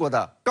对中国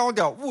的高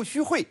调务虚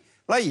会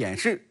来掩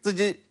饰自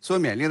己所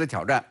面临的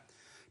挑战。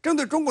针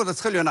对中国的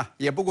策略呢，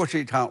也不过是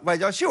一场外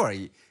交秀而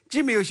已。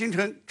既没有形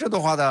成制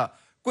度化的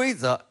规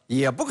则，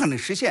也不可能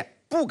实现，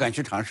不敢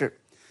去尝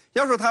试。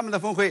要说他们的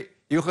峰会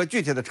有何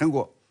具体的成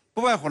果，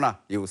不外乎呢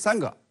有3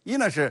个：一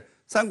呢是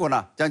三国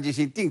呢将进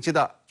行定期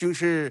的军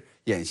事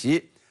演习；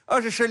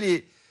二是设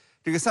立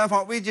这个3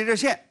方危机热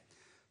线；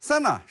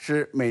三呢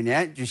是每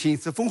年举行一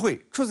次峰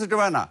会。除此之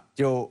外呢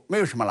就没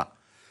有什么了。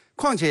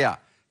况且呀，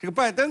这个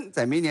拜登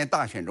在明年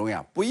大选中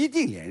呀不一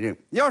定连任，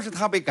要是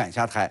他被赶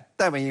下台，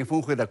戴维营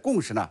峰会的共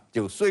识呢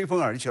就随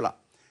风而去了。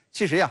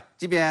其实呀，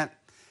即便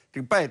这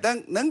个拜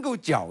登能够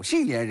侥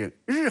幸连任，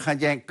日韩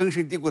间根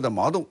深蒂固的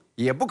矛盾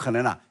也不可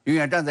能呢永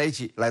远站在一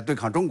起来对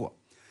抗中国。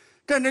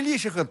战争历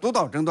史和独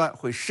岛争端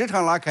会时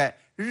常拉开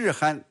日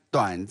韩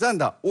短暂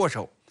的握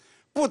手，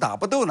不打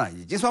不斗呢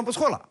已经算不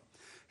错了。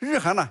日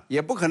韩呢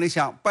也不可能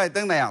像拜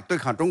登那样对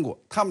抗中国，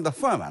他们的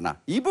饭碗呢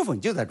一部分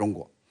就在中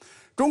国。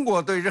中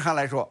国对日韩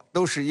来说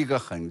都是一个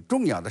很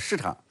重要的市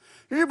场。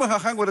日本和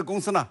韩国的公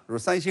司呢，如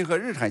三星和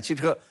日产汽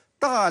车，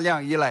大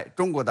量依赖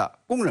中国的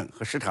工人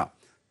和市场。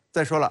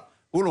再说了，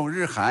无论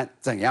日韩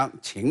怎样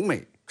情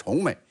美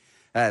崇美，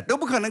都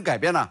不可能改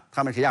变呢。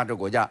他们是亚洲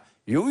国家，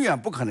永远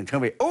不可能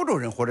成为欧洲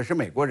人或者是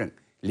美国人。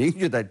邻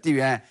居的地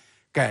缘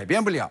改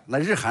变不了，那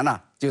日韩呢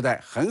就得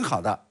很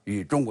好的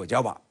与中国交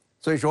往。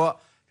所以说，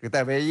这个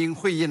戴维营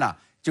会议呢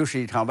就是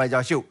一场外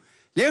交秀，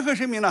联合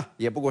声明呢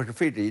也不过是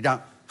废纸一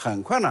张，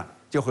很快呢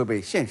就会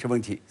被现实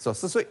问题所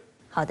撕碎。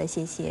好的，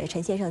谢谢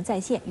陈先生在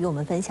线与我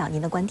们分享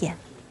您的观点，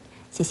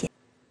谢谢。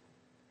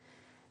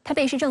台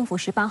北市政府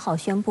18号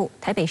宣布，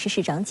台北市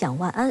市长蒋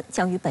万安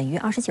将于本月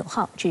29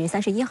号至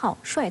31号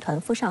率团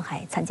赴上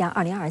海参加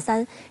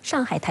2023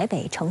上海台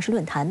北城市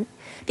论坛，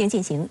并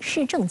进行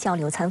市政交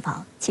流参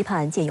访，期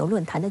盼借由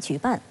论坛的举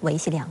办，维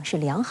系两市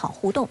良好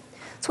互动，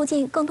促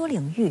进更多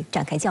领域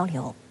展开交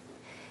流。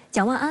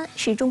蒋万安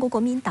是中国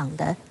国民党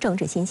的政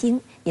治新星，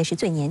也是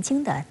最年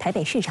轻的台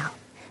北市长，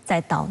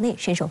在岛内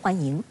深受欢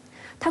迎。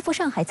他赴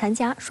上海参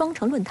加双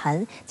城论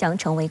坛，将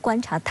成为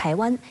观察台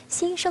湾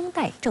新生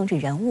代政治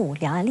人物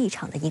两岸立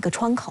场的一个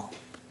窗口。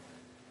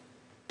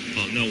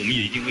好，那我们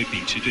也一定会秉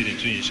持对等、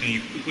尊严、善意、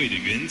互惠的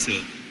原则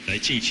来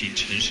进行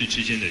城市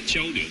之间的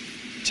交流。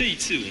这一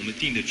次我们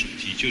定的主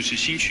题就是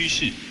新趋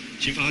势、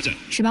新发展。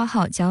18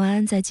号，蒋万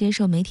安在接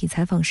受媒体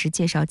采访时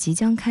介绍即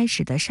将开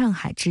始的上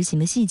海之行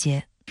的细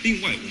节。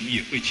另外，我们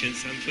也会签3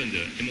份的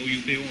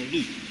MOU 备忘录，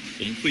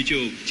我们会就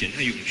减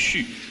碳永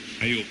续，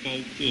还有包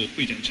括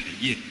会展产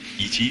业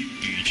以及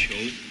羽球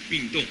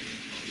运动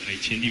来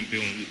签订备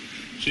忘录。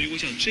所以我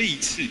想这一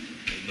次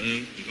我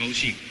们很高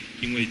兴，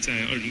因为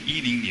在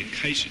2010年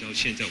开始到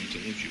现在，我们总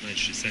共举办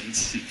13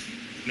次。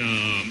那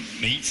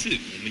每一次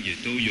我们也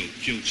都有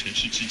就城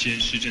市之间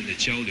市政的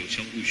交流，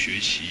相互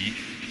学习，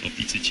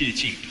彼此借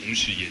鉴，同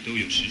时也都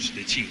有实质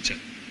的进展。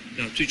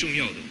那最重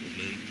要的，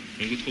我们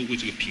能够透过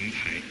这个平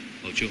台，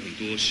就很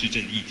多市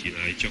政议题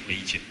来交换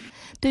意见。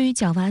对于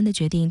蒋万安的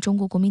决定，中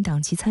国国民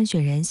党籍参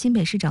选人新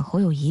北市长侯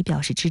友宜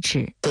表示支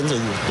持。真的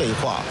有对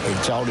话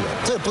有交流，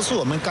这不是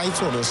我们该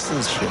做的事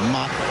情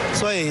吗？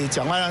所以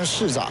蒋万安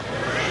市长，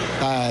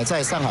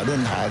在上海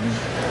论坛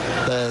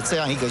的这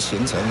样一个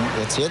行程，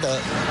我觉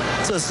得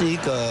这是一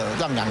个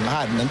让两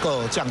岸能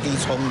够降低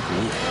冲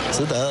突，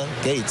值得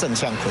给予正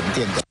向肯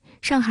定的。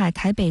上海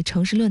台北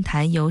城市论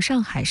坛由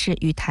上海市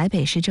与台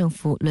北市政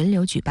府轮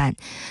流举办，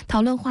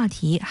讨论话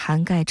题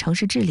涵盖城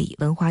市治理、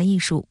文化艺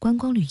术、观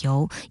光旅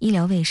游、医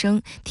疗卫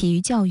生、体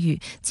育教育、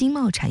经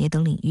贸产业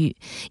等领域，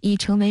已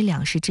成为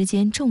两市之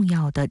间重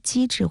要的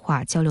机制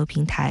化交流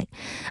平台。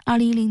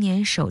2010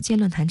年首届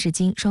论坛至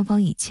今，双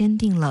方已签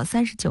订了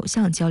39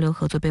项交流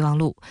合作备忘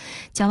录。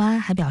蒋万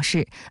安还表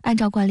示，按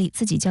照惯例，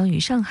自己将与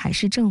上海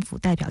市政府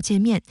代表见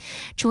面。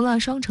除了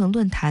双城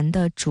论坛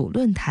的主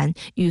论坛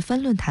与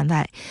分论坛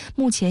外，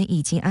目前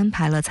已经安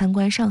排了参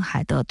观上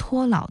海的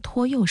托老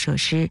托幼设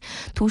施、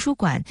图书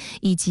馆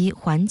以及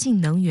环境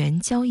能源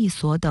交易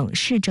所等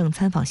市政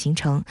参访行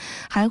程，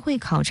还会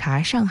考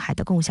察上海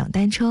的共享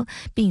单车，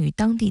并与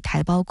当地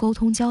台胞沟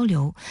通交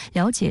流，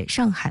了解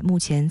上海目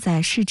前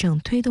在市政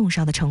推动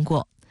上的成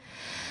果。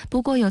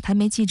不过有台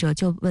媒记者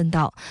就问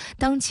到，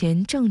当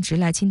前正值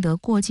赖清德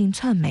过境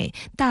竄美、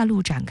大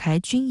陆展开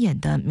军演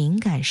的敏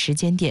感时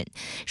间点，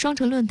双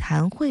城论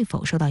坛会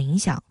否受到影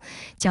响？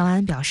蒋万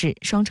安表示，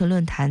双城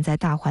论坛在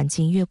大环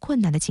境越困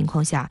难的情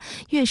况下，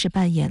越是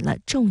扮演了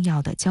重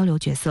要的交流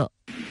角色。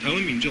台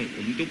湾民众，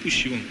我们都不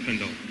希望看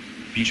到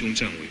兵凶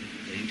战危，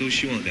我们都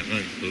希望两岸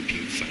和平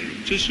繁荣，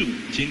这是我们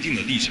坚定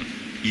的立场，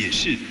也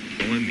是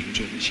台湾民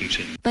众的心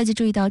声。外界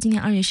注意到，今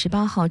年2月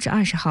18号至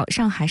20号，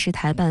上海市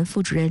台办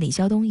副主任李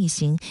霄东一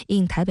行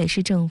应台北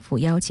市政府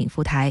邀请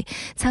赴台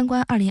参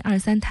观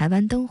2023台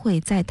湾灯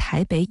会在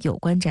台北有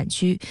关展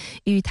区，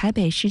与台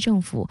北市政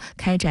府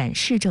开展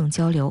市政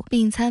交流，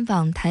并参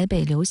访台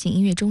北流行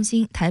音乐中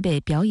心、台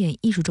北表演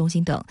艺术中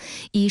心等，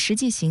以实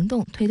际行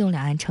动推动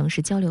两岸城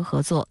市交流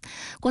合作。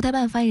国台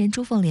办发言人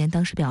朱凤莲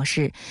当时表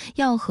示，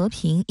要和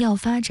平、要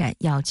发展、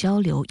要交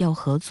流、要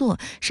合作，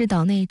是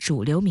岛内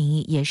主流民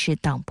意，也是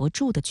挡不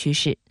住的趋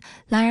势。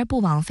来而不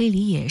往非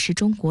礼也，是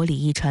中国礼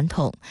仪传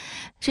统。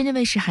深圳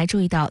卫视还注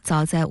意到，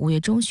早在5月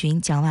中旬，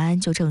蒋万安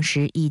就证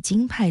实已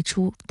经派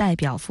出代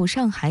表赴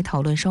上海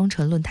讨论双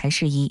城论坛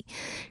事宜。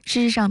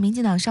事实上，民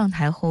进党上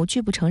台后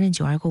拒不承认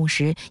9·2共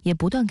识，也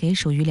不断给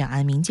属于两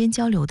岸民间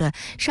交流的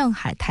上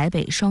海、台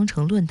北双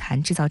城论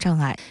坛制造障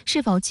碍。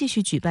是否继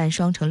续举办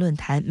双城论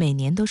坛，每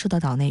年都受到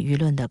岛内舆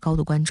论的高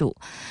度关注。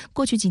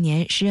过去几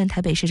年，时任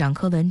台北市长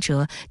柯文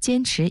哲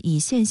坚持以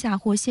线下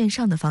或线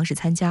上的方式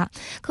参加。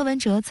柯文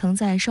哲曾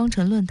在双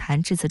城论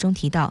坛致辞中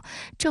提到，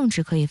政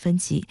治可以分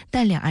歧，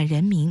但两岸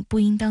人民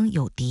不应当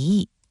有敌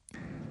意。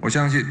我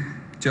相信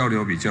交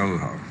流比交恶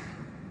好，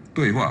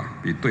对话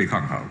比对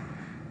抗好，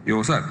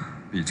友善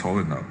比仇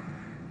恨好。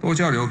多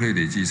交流可以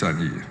累积善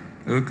意，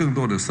而更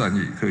多的善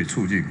意可以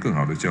促进更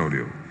好的交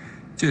流，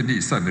建立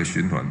善的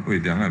循环，为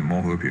两岸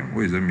谋和平，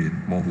为人民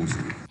谋福祉。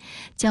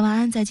蒋万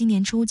安在今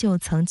年初就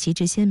曾旗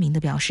帜鲜明地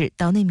表示，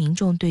岛内民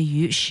众对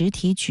于实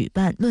体举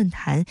办论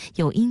坛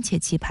有殷切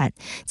期盼，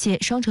且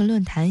双城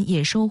论坛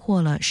也收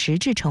获了实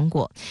质成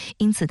果，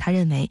因此他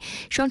认为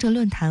双城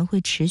论坛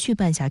会持续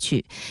办下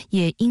去，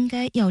也应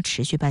该要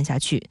持续办下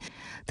去，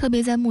特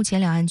别在目前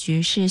两岸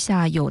局势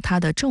下有它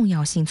的重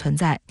要性存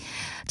在。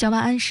蒋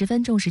万安十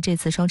分重视这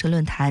次双城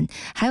论坛，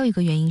还有一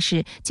个原因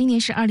是，今年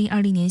是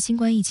2020年新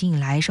冠疫情以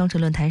来双城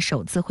论坛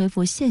首次恢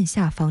复线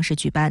下方式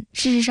举办。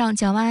事实上，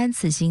蒋万安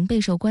此行备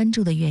受关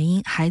注的原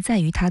因还在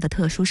于他的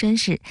特殊身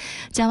世。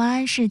蒋万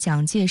安是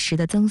蒋介石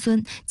的曾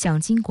孙，蒋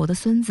经国的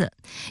孙子。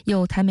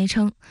有台媒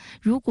称，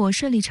如果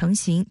顺利成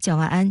行，蒋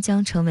万安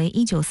将成为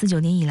1949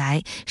年以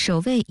来首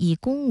位以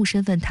公务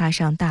身份踏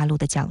上大陆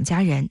的蒋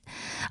家人。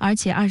而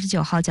且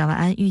29号，蒋万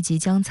安预计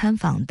将参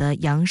访的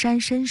阳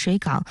山深水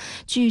港，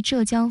距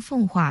浙江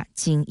奉化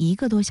仅1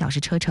个多小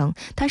时车程，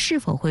他是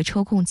否会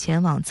抽空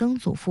前往曾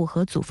祖父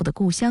和祖父的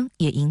故乡，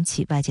也引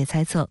起外界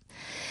猜测。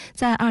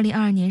在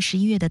2022年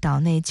11月的岛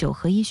内9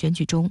合1选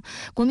举中，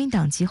国民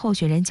党籍候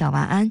选人蒋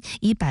万安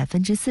以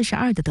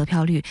42%的得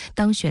票率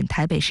当选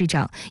台北市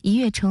长，一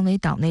跃成为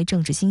岛内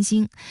政治新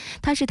星。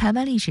他是台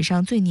湾历史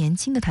上最年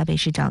轻的台北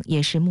市长，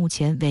也是目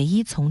前唯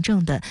一从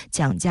政的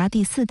蒋家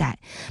第4代。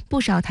不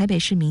少台北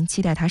市民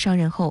期待他上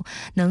任后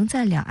能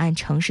在两岸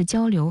城市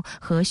交流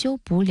和修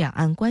补两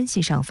岸关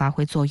系上发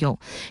挥作用，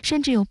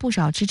甚至有不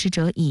少支持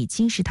者已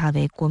经视他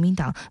为国民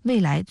党未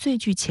来最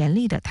具潜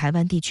力的台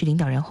湾地区领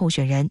导人候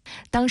选人。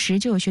当时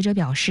就有学者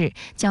表示，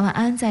蒋万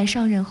安在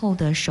上任后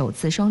的首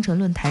次双城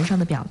论坛上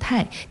的表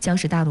态，将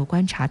是大陆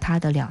观察他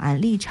的两岸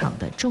立场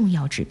的重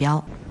要指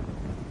标。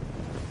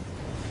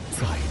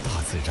在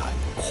大自然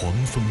狂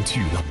风巨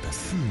浪的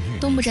肆虐，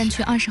东部战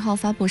区20号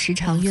发布时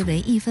长约为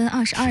1分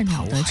22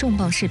秒的重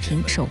磅视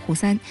频《守护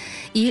3》，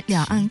以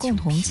两岸共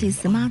同祭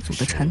祀妈祖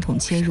的传统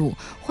切入，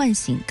唤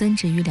醒根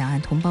植于两岸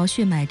同胞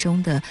血脉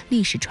中的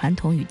历史传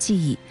统与记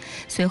忆。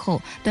随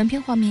后，短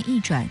片画面一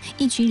转，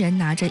一群人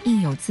拿着印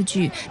有字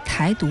句“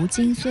台独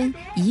金孙，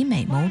以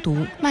美谋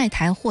独，卖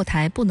台祸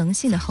台不能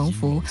信”的横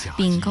幅，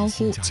并高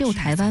呼“救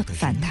台湾，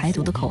反台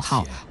独”的口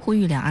号，呼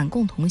吁两岸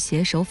共同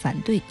携手反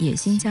对野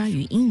心家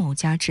与阴谋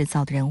家制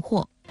造的人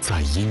祸。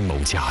在阴谋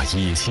家、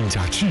野心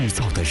家制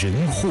造的人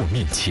祸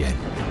面前，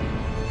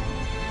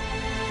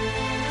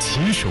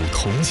携手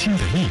同心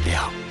的力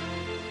量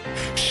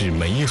是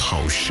美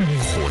好生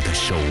活的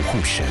守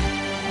护神。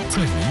在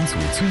民族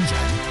尊严、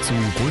祖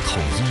国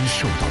统一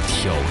受到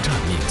挑战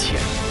面前，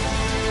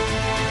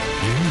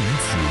人民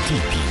子弟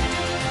兵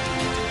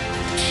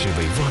是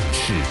为万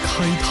世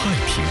开太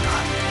平的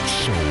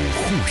守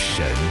护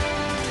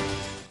神。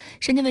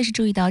深圳卫视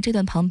注意到，这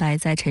段旁白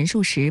在陈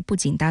述时不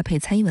仅搭配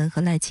蔡英文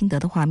和赖清德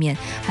的画面，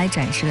还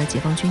展示了解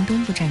放军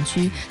东部战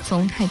区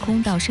从太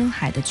空到深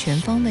海的全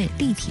方位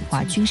立体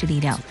化军事力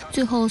量。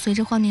最后，随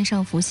着画面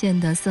上浮现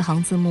的4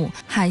行字幕：“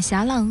海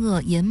峡浪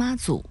遏沿妈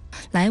祖，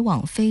来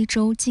往非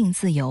洲尽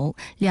自由，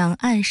两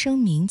岸声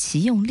明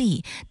齐用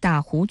力，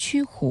打胡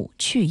驱虎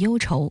去忧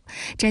愁”，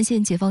展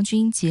现解放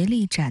军竭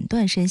力斩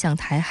断伸向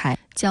台海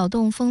搅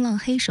动风浪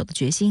黑手的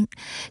决心。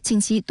近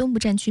期，东部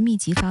战区密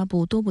集发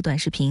布多部短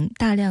视频，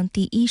大量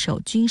第一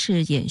手军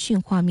事演训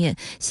画面，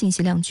信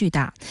息量巨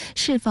大，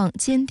释放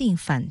坚定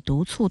反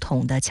独促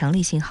统的强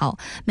力信号。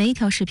每一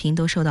条视频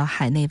都受到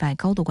海内外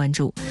高度关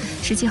注。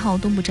17号，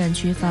东部战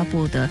区发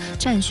布的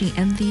战训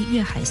MV《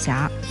月海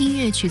峡》，音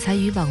乐取材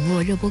于网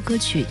络热播歌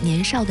曲《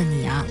年少的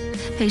你啊》，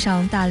配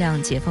上大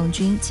量解放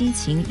军激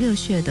情热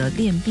血的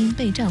练兵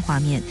备战画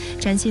面，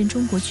展现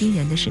中国军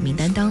人的使命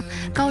担当。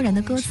高燃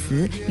的歌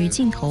词与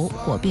镜头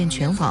火遍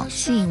全网，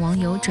吸引网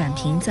友转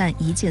评赞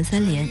一键3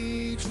连。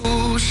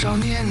少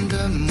年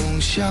的梦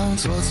想，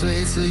做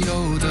最自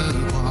由的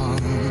光，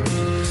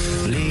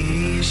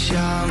理想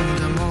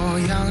的模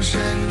样，身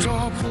着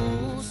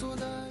朴素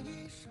的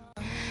衣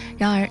裳。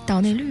然而，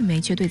岛内绿媒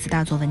却对此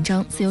大做文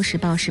章。自由时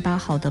报18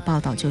号的报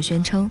道就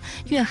宣称，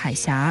粤海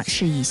峡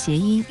是以谐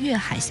音粤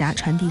海峡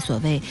传递所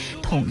谓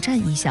统战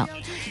意向。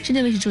深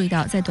圳卫视注意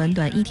到，在短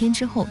短1天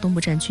之后，东部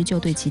战区就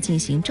对其进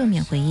行正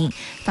面回应，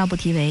发布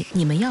题为“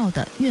你们要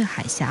的粤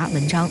海峡”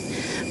文章。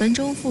文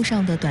中附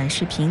上的短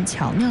视频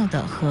巧妙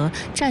地和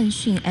战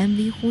训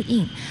MV 呼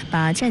应，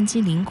把战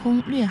机凌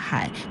空、掠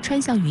海、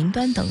穿向云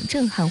端等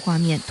震撼画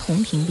面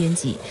同屏编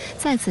辑，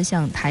再次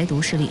向台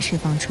独势力释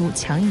放出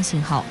强硬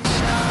信号。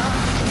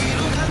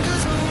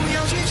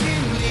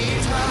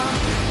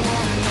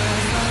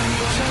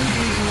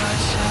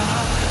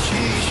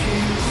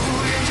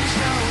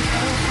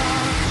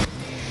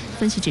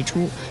分析指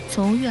出，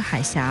从粤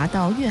海峡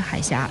到粤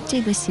海峡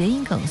这个谐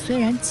音梗虽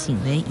然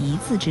仅为1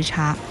字之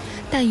差，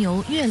但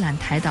由粤揽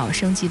台岛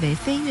升级为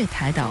飞越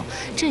台岛，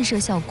震慑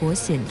效果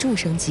显著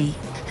升级。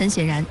很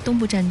显然，东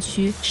部战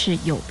区是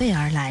有备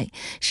而来，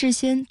事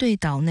先对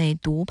岛内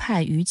独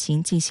派舆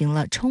情进行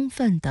了充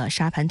分的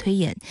沙盘推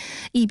演，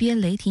一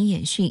边雷霆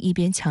演训，一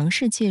边强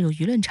势介入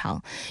舆论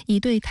场，以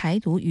对台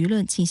独舆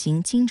论进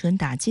行精准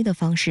打击的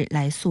方式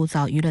来塑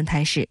造舆论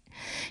态势。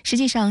实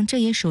际上，这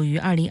也属于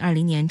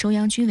2020年中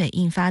央军委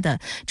印发的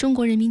《中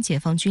国人民解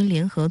放军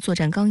联合作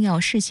战纲要》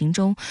试行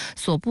中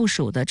所部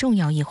署的重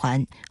要一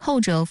环，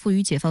后者赋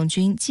予解放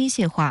军机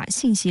械化、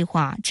信息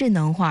化、智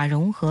能化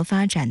融合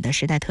发展的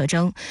时代特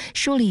征，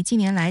梳理近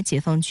年来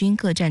解放军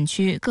各战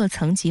区各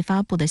层级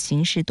发布的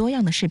形式多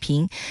样的视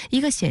频。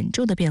一个显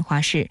著的变化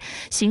是，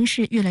形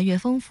式越来越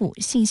丰富，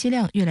信息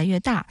量越来越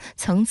大，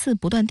层次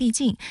不断递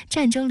进，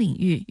战争领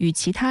域与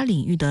其他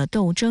领域的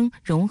斗争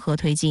融合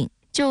推进。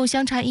就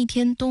相差1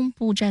天东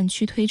部战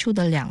区推出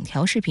的2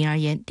条视频而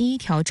言，第一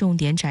条重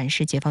点展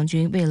示解放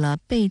军为了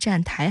备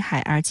战台海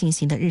而进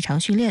行的日常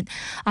训练，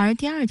而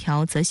第2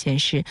条则显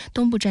示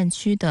东部战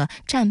区的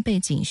战备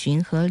警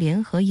巡和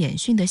联合演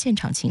训的现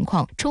场情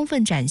况，充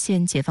分展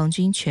现解放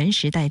军全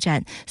时待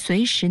战、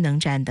随时能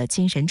战的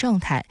精神状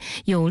态，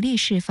有力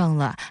释放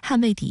了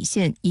捍卫底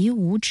线、以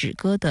武止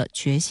戈的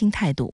决心态度。